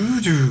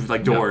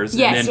like doors.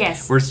 Yes, and then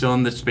yes. We're still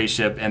in the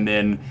spaceship, and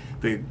then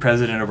the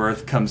president of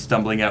Earth comes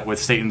stumbling out with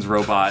Satan's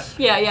robot.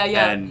 Yeah.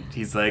 And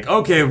he's like,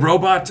 "Okay,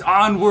 robot,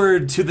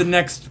 onward to the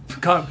next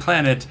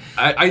planet."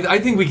 I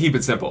think we keep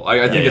it simple.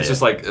 I think it's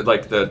just like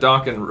the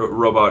Doc and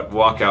robot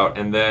walk out,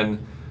 and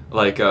then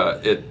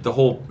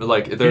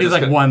there's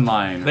like one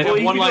line. They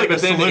have one line,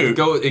 but then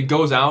it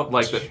goes out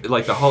like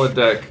the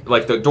holodeck,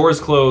 like the doors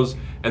close,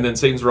 and then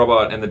Satan's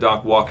robot and the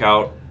Doc walk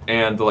out,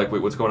 and they're like,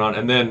 "Wait, what's going on?"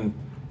 And then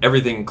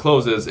everything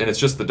closes, and it's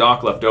just the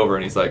Doc left over,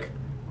 and he's like,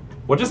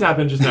 "What just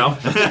happened just now?"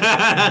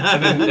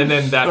 and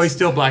then that's he's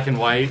still black and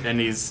white, and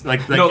he's he's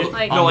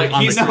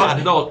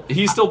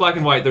still black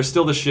and white. There's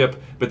still the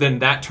ship, but then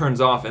that turns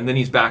off, and then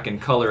he's back in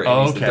color,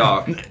 and he's the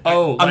Doc.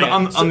 So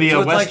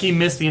it's like he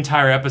missed the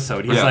entire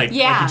episode. He's like he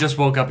just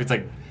woke up. He's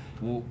like,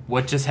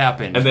 "What just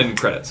happened?" And then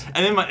credits.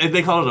 And then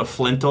they call it a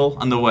flintle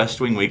on the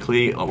West Wing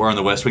Weekly, or on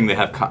the West Wing they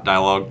have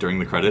dialogue during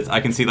the credits. I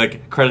can see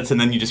like credits,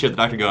 and then you just hear the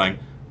Doctor going,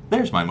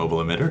 "There's my mobile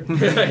emitter."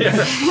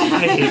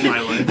 I hate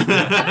my life.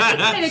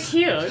 That's kind of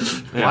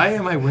cute. Yeah. Why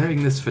am I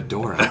wearing this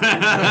fedora?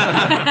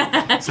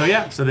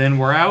 So then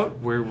we're out.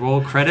 We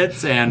roll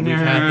credits, and we've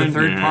had the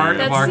third part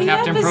of our the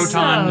Captain episode.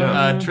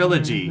 Proton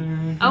trilogy.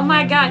 Oh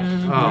my god.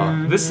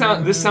 Oh, this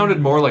sounded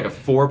more like a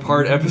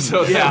 4-part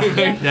episode.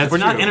 That's We're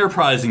not true.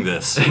 enterprising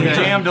this. We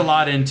jammed a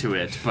lot into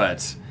it,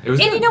 but It was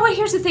And good. you know what?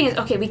 Here's the thing: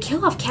 is we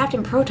kill off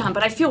Captain Proton,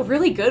 but I feel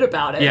really good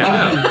about it.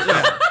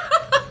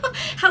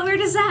 How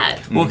weird is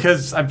that? well,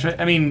 because I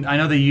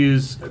know they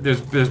use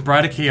there's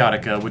Bride of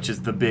Chaotica, which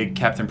is the big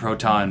Captain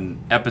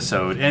Proton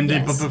episode,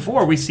 but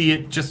before we see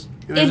it just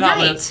there's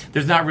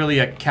not really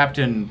a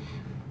Captain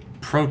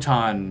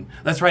Proton.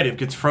 That's right, it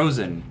gets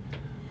frozen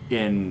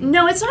in.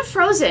 No, it's not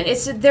frozen.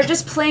 They're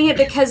just playing it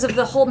because of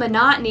the whole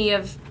monotony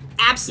of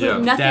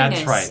absolute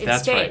nothingness.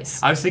 That's right.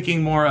 I was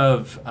thinking more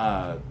of.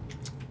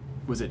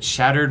 Was it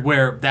Shattered,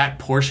 where that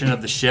portion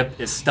of the ship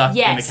is stuck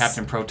in the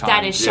Captain Proton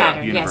that is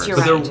Shattered. universe?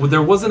 Yes, you're right.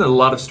 There wasn't a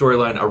lot of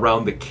storyline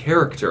around the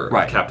character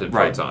of Captain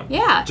Proton.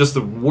 Yeah. Just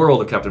the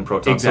world of Captain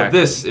Proton. Exactly.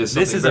 So this is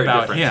something very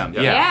about different.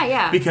 him.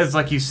 Yeah. Because,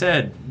 like you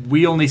said,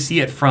 we only see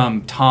it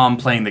from Tom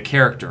playing the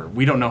character.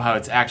 We don't know how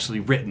it's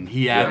actually written.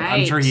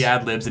 I'm sure he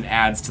ad-libs and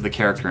adds to the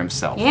character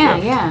himself.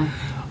 Yeah.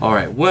 All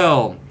right.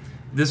 Well,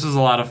 this was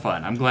a lot of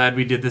fun. I'm glad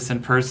we did this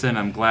in person.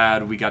 I'm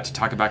glad we got to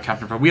talk about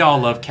Captain Proton. We all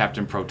love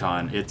Captain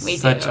Proton. It's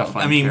such a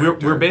fun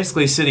character. We're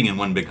basically sitting in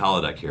one big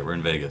holodeck here. We're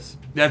in Vegas.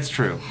 That's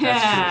true.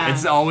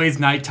 It's always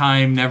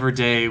nighttime, never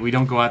day. We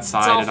don't go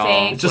outside at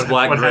all. fake. Just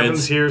black What grids.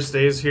 happens here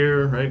stays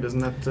here, right? Isn't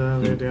that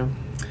the idea?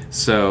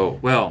 So,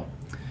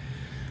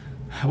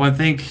 I want to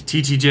thank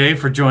TTJ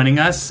for joining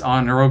us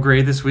on Earl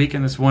Grey this week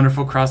in this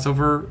wonderful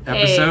crossover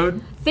episode.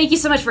 Hey, thank you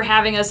so much for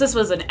having us. This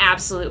was an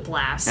absolute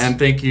blast. And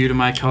thank you to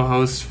my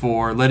co-hosts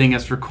for letting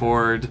us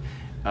record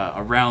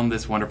around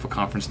this wonderful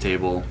conference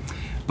table.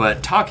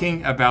 But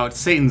talking about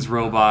Satan's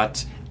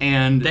robot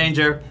and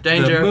Danger.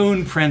 the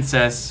Moon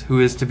Princess who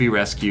is to be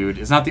rescued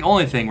is not the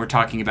only thing we're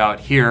talking about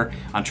here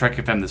on Trek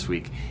FM this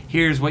week.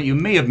 Here's what you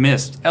may have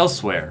missed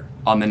elsewhere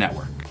on the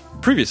network.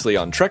 Previously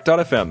on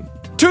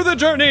Trek.fm. To the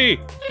journey!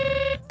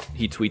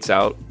 He tweets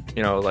out,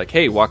 like,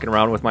 "Hey, walking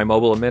around with my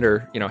mobile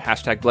emitter,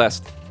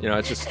 #blessed."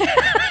 It's just,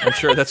 I'm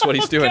sure that's what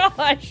he's doing.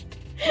 Gosh.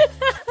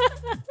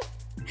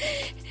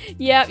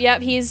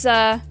 Yep.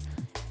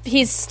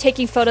 He's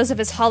taking photos of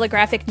his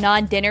holographic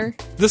non-dinner.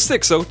 The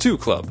 602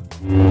 Club.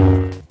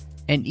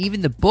 And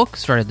even the book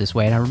started this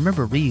way, and I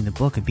remember reading the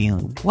book and being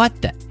like,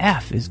 what the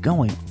F is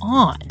going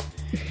on?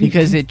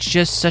 Because it's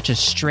just such a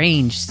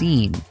strange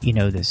scene,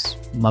 this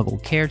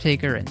muggle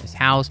caretaker in this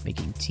house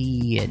making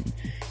tea, and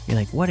you're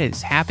like, what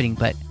is happening?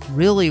 But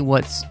really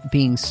what's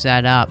being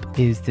set up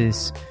is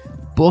this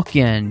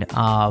bookend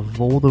of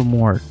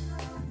Voldemort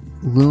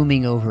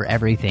looming over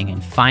everything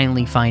and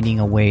finally finding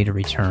a way to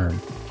return.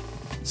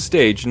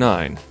 Stage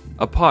 9,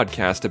 a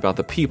podcast about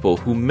the people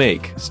who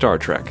make Star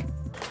Trek.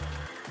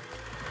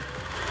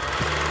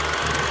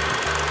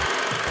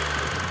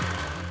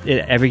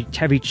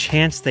 Every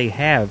chance they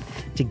have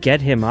to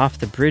get him off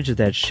the bridge of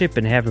that ship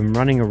and have him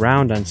running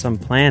around on some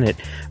planet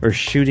or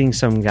shooting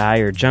some guy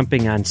or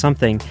jumping on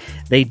something,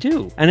 they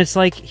do. And it's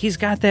like, he's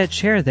got that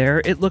chair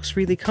there, it looks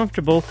really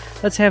comfortable,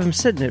 let's have him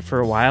sit in it for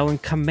a while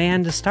and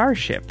command a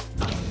starship.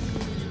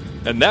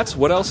 And that's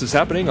what else is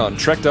happening on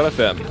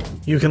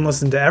Trek.fm. You can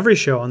listen to every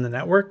show on the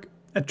network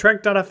at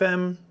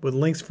Trek.fm with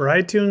links for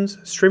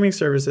iTunes, streaming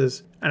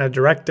services, and a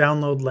direct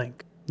download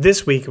link.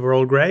 This week of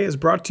Earl Grey is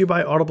brought to you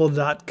by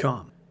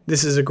Audible.com.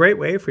 This is a great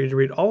way for you to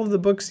read all of the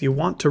books you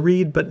want to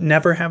read but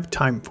never have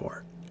time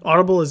for.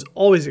 Audible is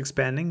always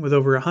expanding with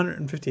over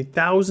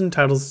 150,000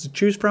 titles to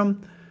choose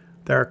from.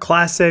 There are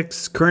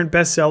classics, current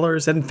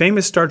bestsellers, and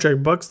famous Star Trek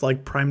books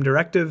like Prime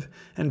Directive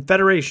and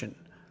Federation.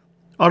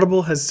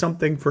 Audible has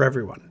something for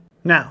everyone.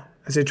 Now,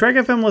 as a Trek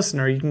FM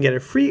listener, you can get a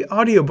free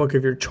audiobook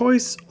of your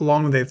choice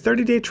along with a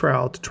 30-day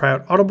trial to try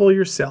out Audible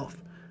yourself.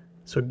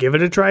 So give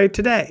it a try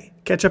today.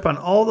 Catch up on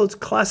all those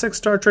classic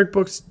Star Trek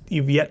books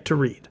you've yet to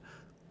read.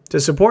 To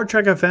support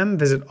Trek FM,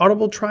 visit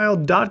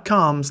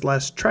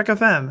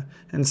audibletrial.com/trekfm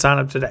and sign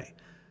up today.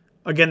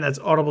 Again, that's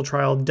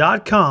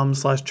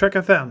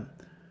audibletrial.com/trekfm.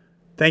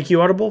 Thank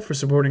you, Audible, for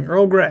supporting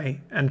Earl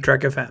Grey and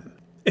Trek FM.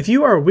 If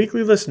you are a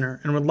weekly listener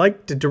and would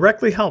like to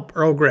directly help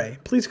Earl Grey,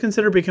 please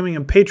consider becoming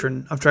a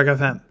patron of Trek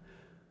FM.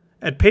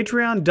 At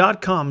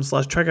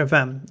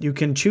patreon.com/trekfm, you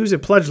can choose a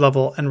pledge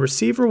level and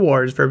receive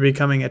rewards for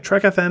becoming a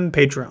Trek FM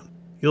patron.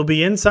 You'll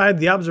be inside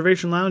the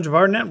observation lounge of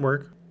our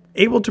network,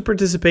 able to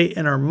participate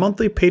in our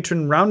monthly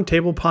patron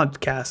roundtable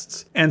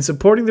podcasts, and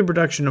supporting the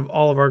production of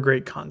all of our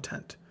great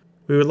content.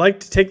 We would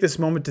like to take this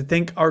moment to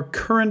thank our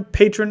current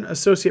patron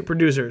associate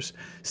producers,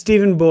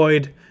 Stephen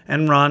Boyd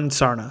and Ron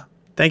Sarna.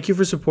 Thank you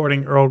for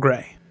supporting Earl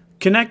Grey.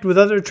 Connect with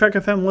other Trek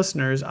FM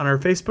listeners on our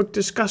Facebook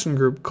discussion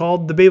group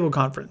called The Babel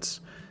Conference,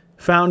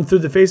 found through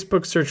the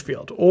Facebook search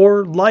field,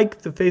 or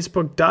like the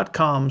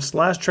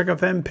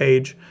facebook.com/TrekFM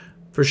page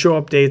for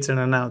show updates and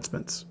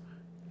announcements.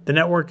 The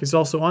network is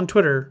also on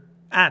Twitter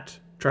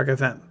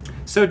 @TrekFM.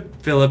 So,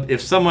 Philip,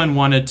 if someone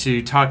wanted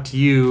to talk to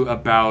you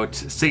about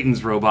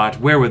Satan's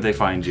Robot, where would they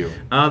find you?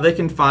 They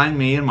can find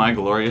me in my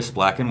glorious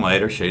black and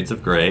white or shades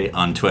of gray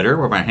on Twitter,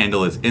 where my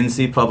handle is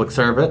NC Public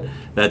Servant.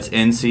 That's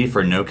NC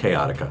for no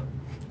chaotica.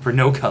 For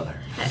no color.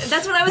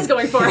 That's what I was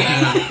going for.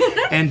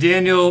 And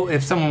Daniel,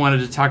 if someone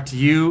wanted to talk to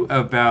you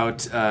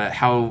about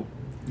how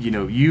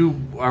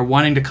you are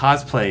wanting to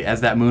cosplay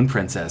as that moon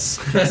princess,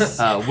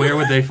 where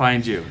would they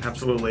find you?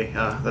 Absolutely.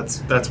 That's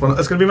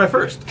going to be my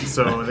first.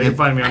 So they can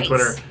find me on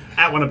Twitter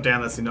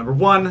 @OneUpDan. That's the number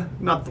 1,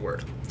 not the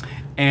word.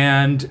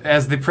 And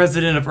as the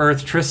president of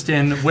Earth,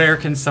 Tristan, where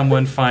can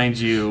someone find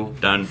you?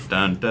 Dun,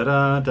 dun, da,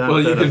 da, dun,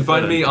 Well, you da, can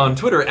find dun, me dun. on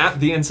Twitter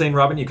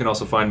 @TheInsaneRobin. You can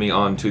also find me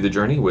on To The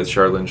Journey with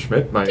Charlene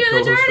Schmidt, my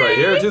co-host right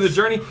here. To The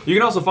Journey. You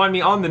can also find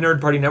me on the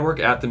Nerd Party Network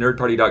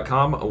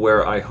 @thenerdparty.com,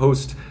 where I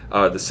host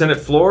the Senate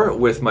Floor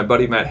with my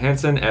buddy Matt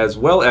Hansen, as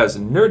well as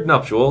Nerd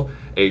Nuptial,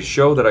 a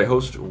show that I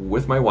host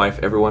with my wife.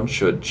 Everyone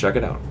should check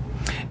it out.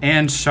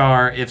 And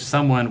Shar, if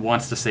someone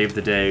wants to save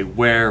the day,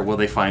 where will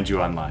they find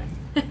you online?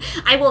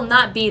 I will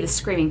not be the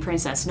screaming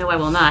princess. No, I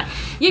will not.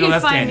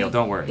 That's Daniel.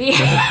 Don't worry. You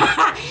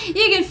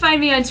can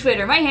find me on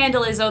Twitter. My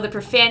handle is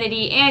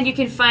 @OhTheProfanity, and you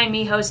can find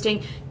me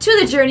hosting To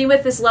The Journey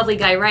with this lovely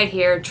guy right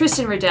here,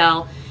 Tristan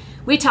Riddell.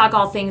 We talk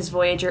all things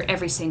Voyager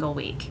every single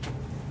week.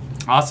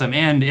 Awesome.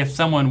 And if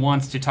someone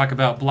wants to talk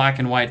about black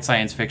and white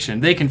science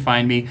fiction, they can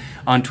find me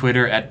on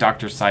Twitter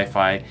 @Dr.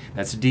 Sci-Fi.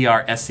 That's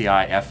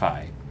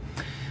DrSciFi.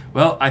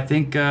 Well, I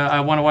think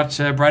I want to watch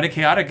Bride of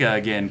Chaotica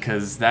again,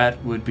 because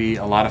that would be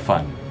a lot of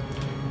fun.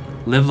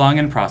 Live long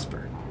and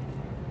prosper.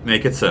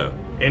 Make it so.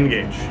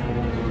 Engage.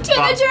 To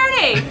the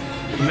journey!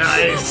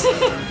 Nice.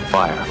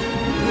 Fire.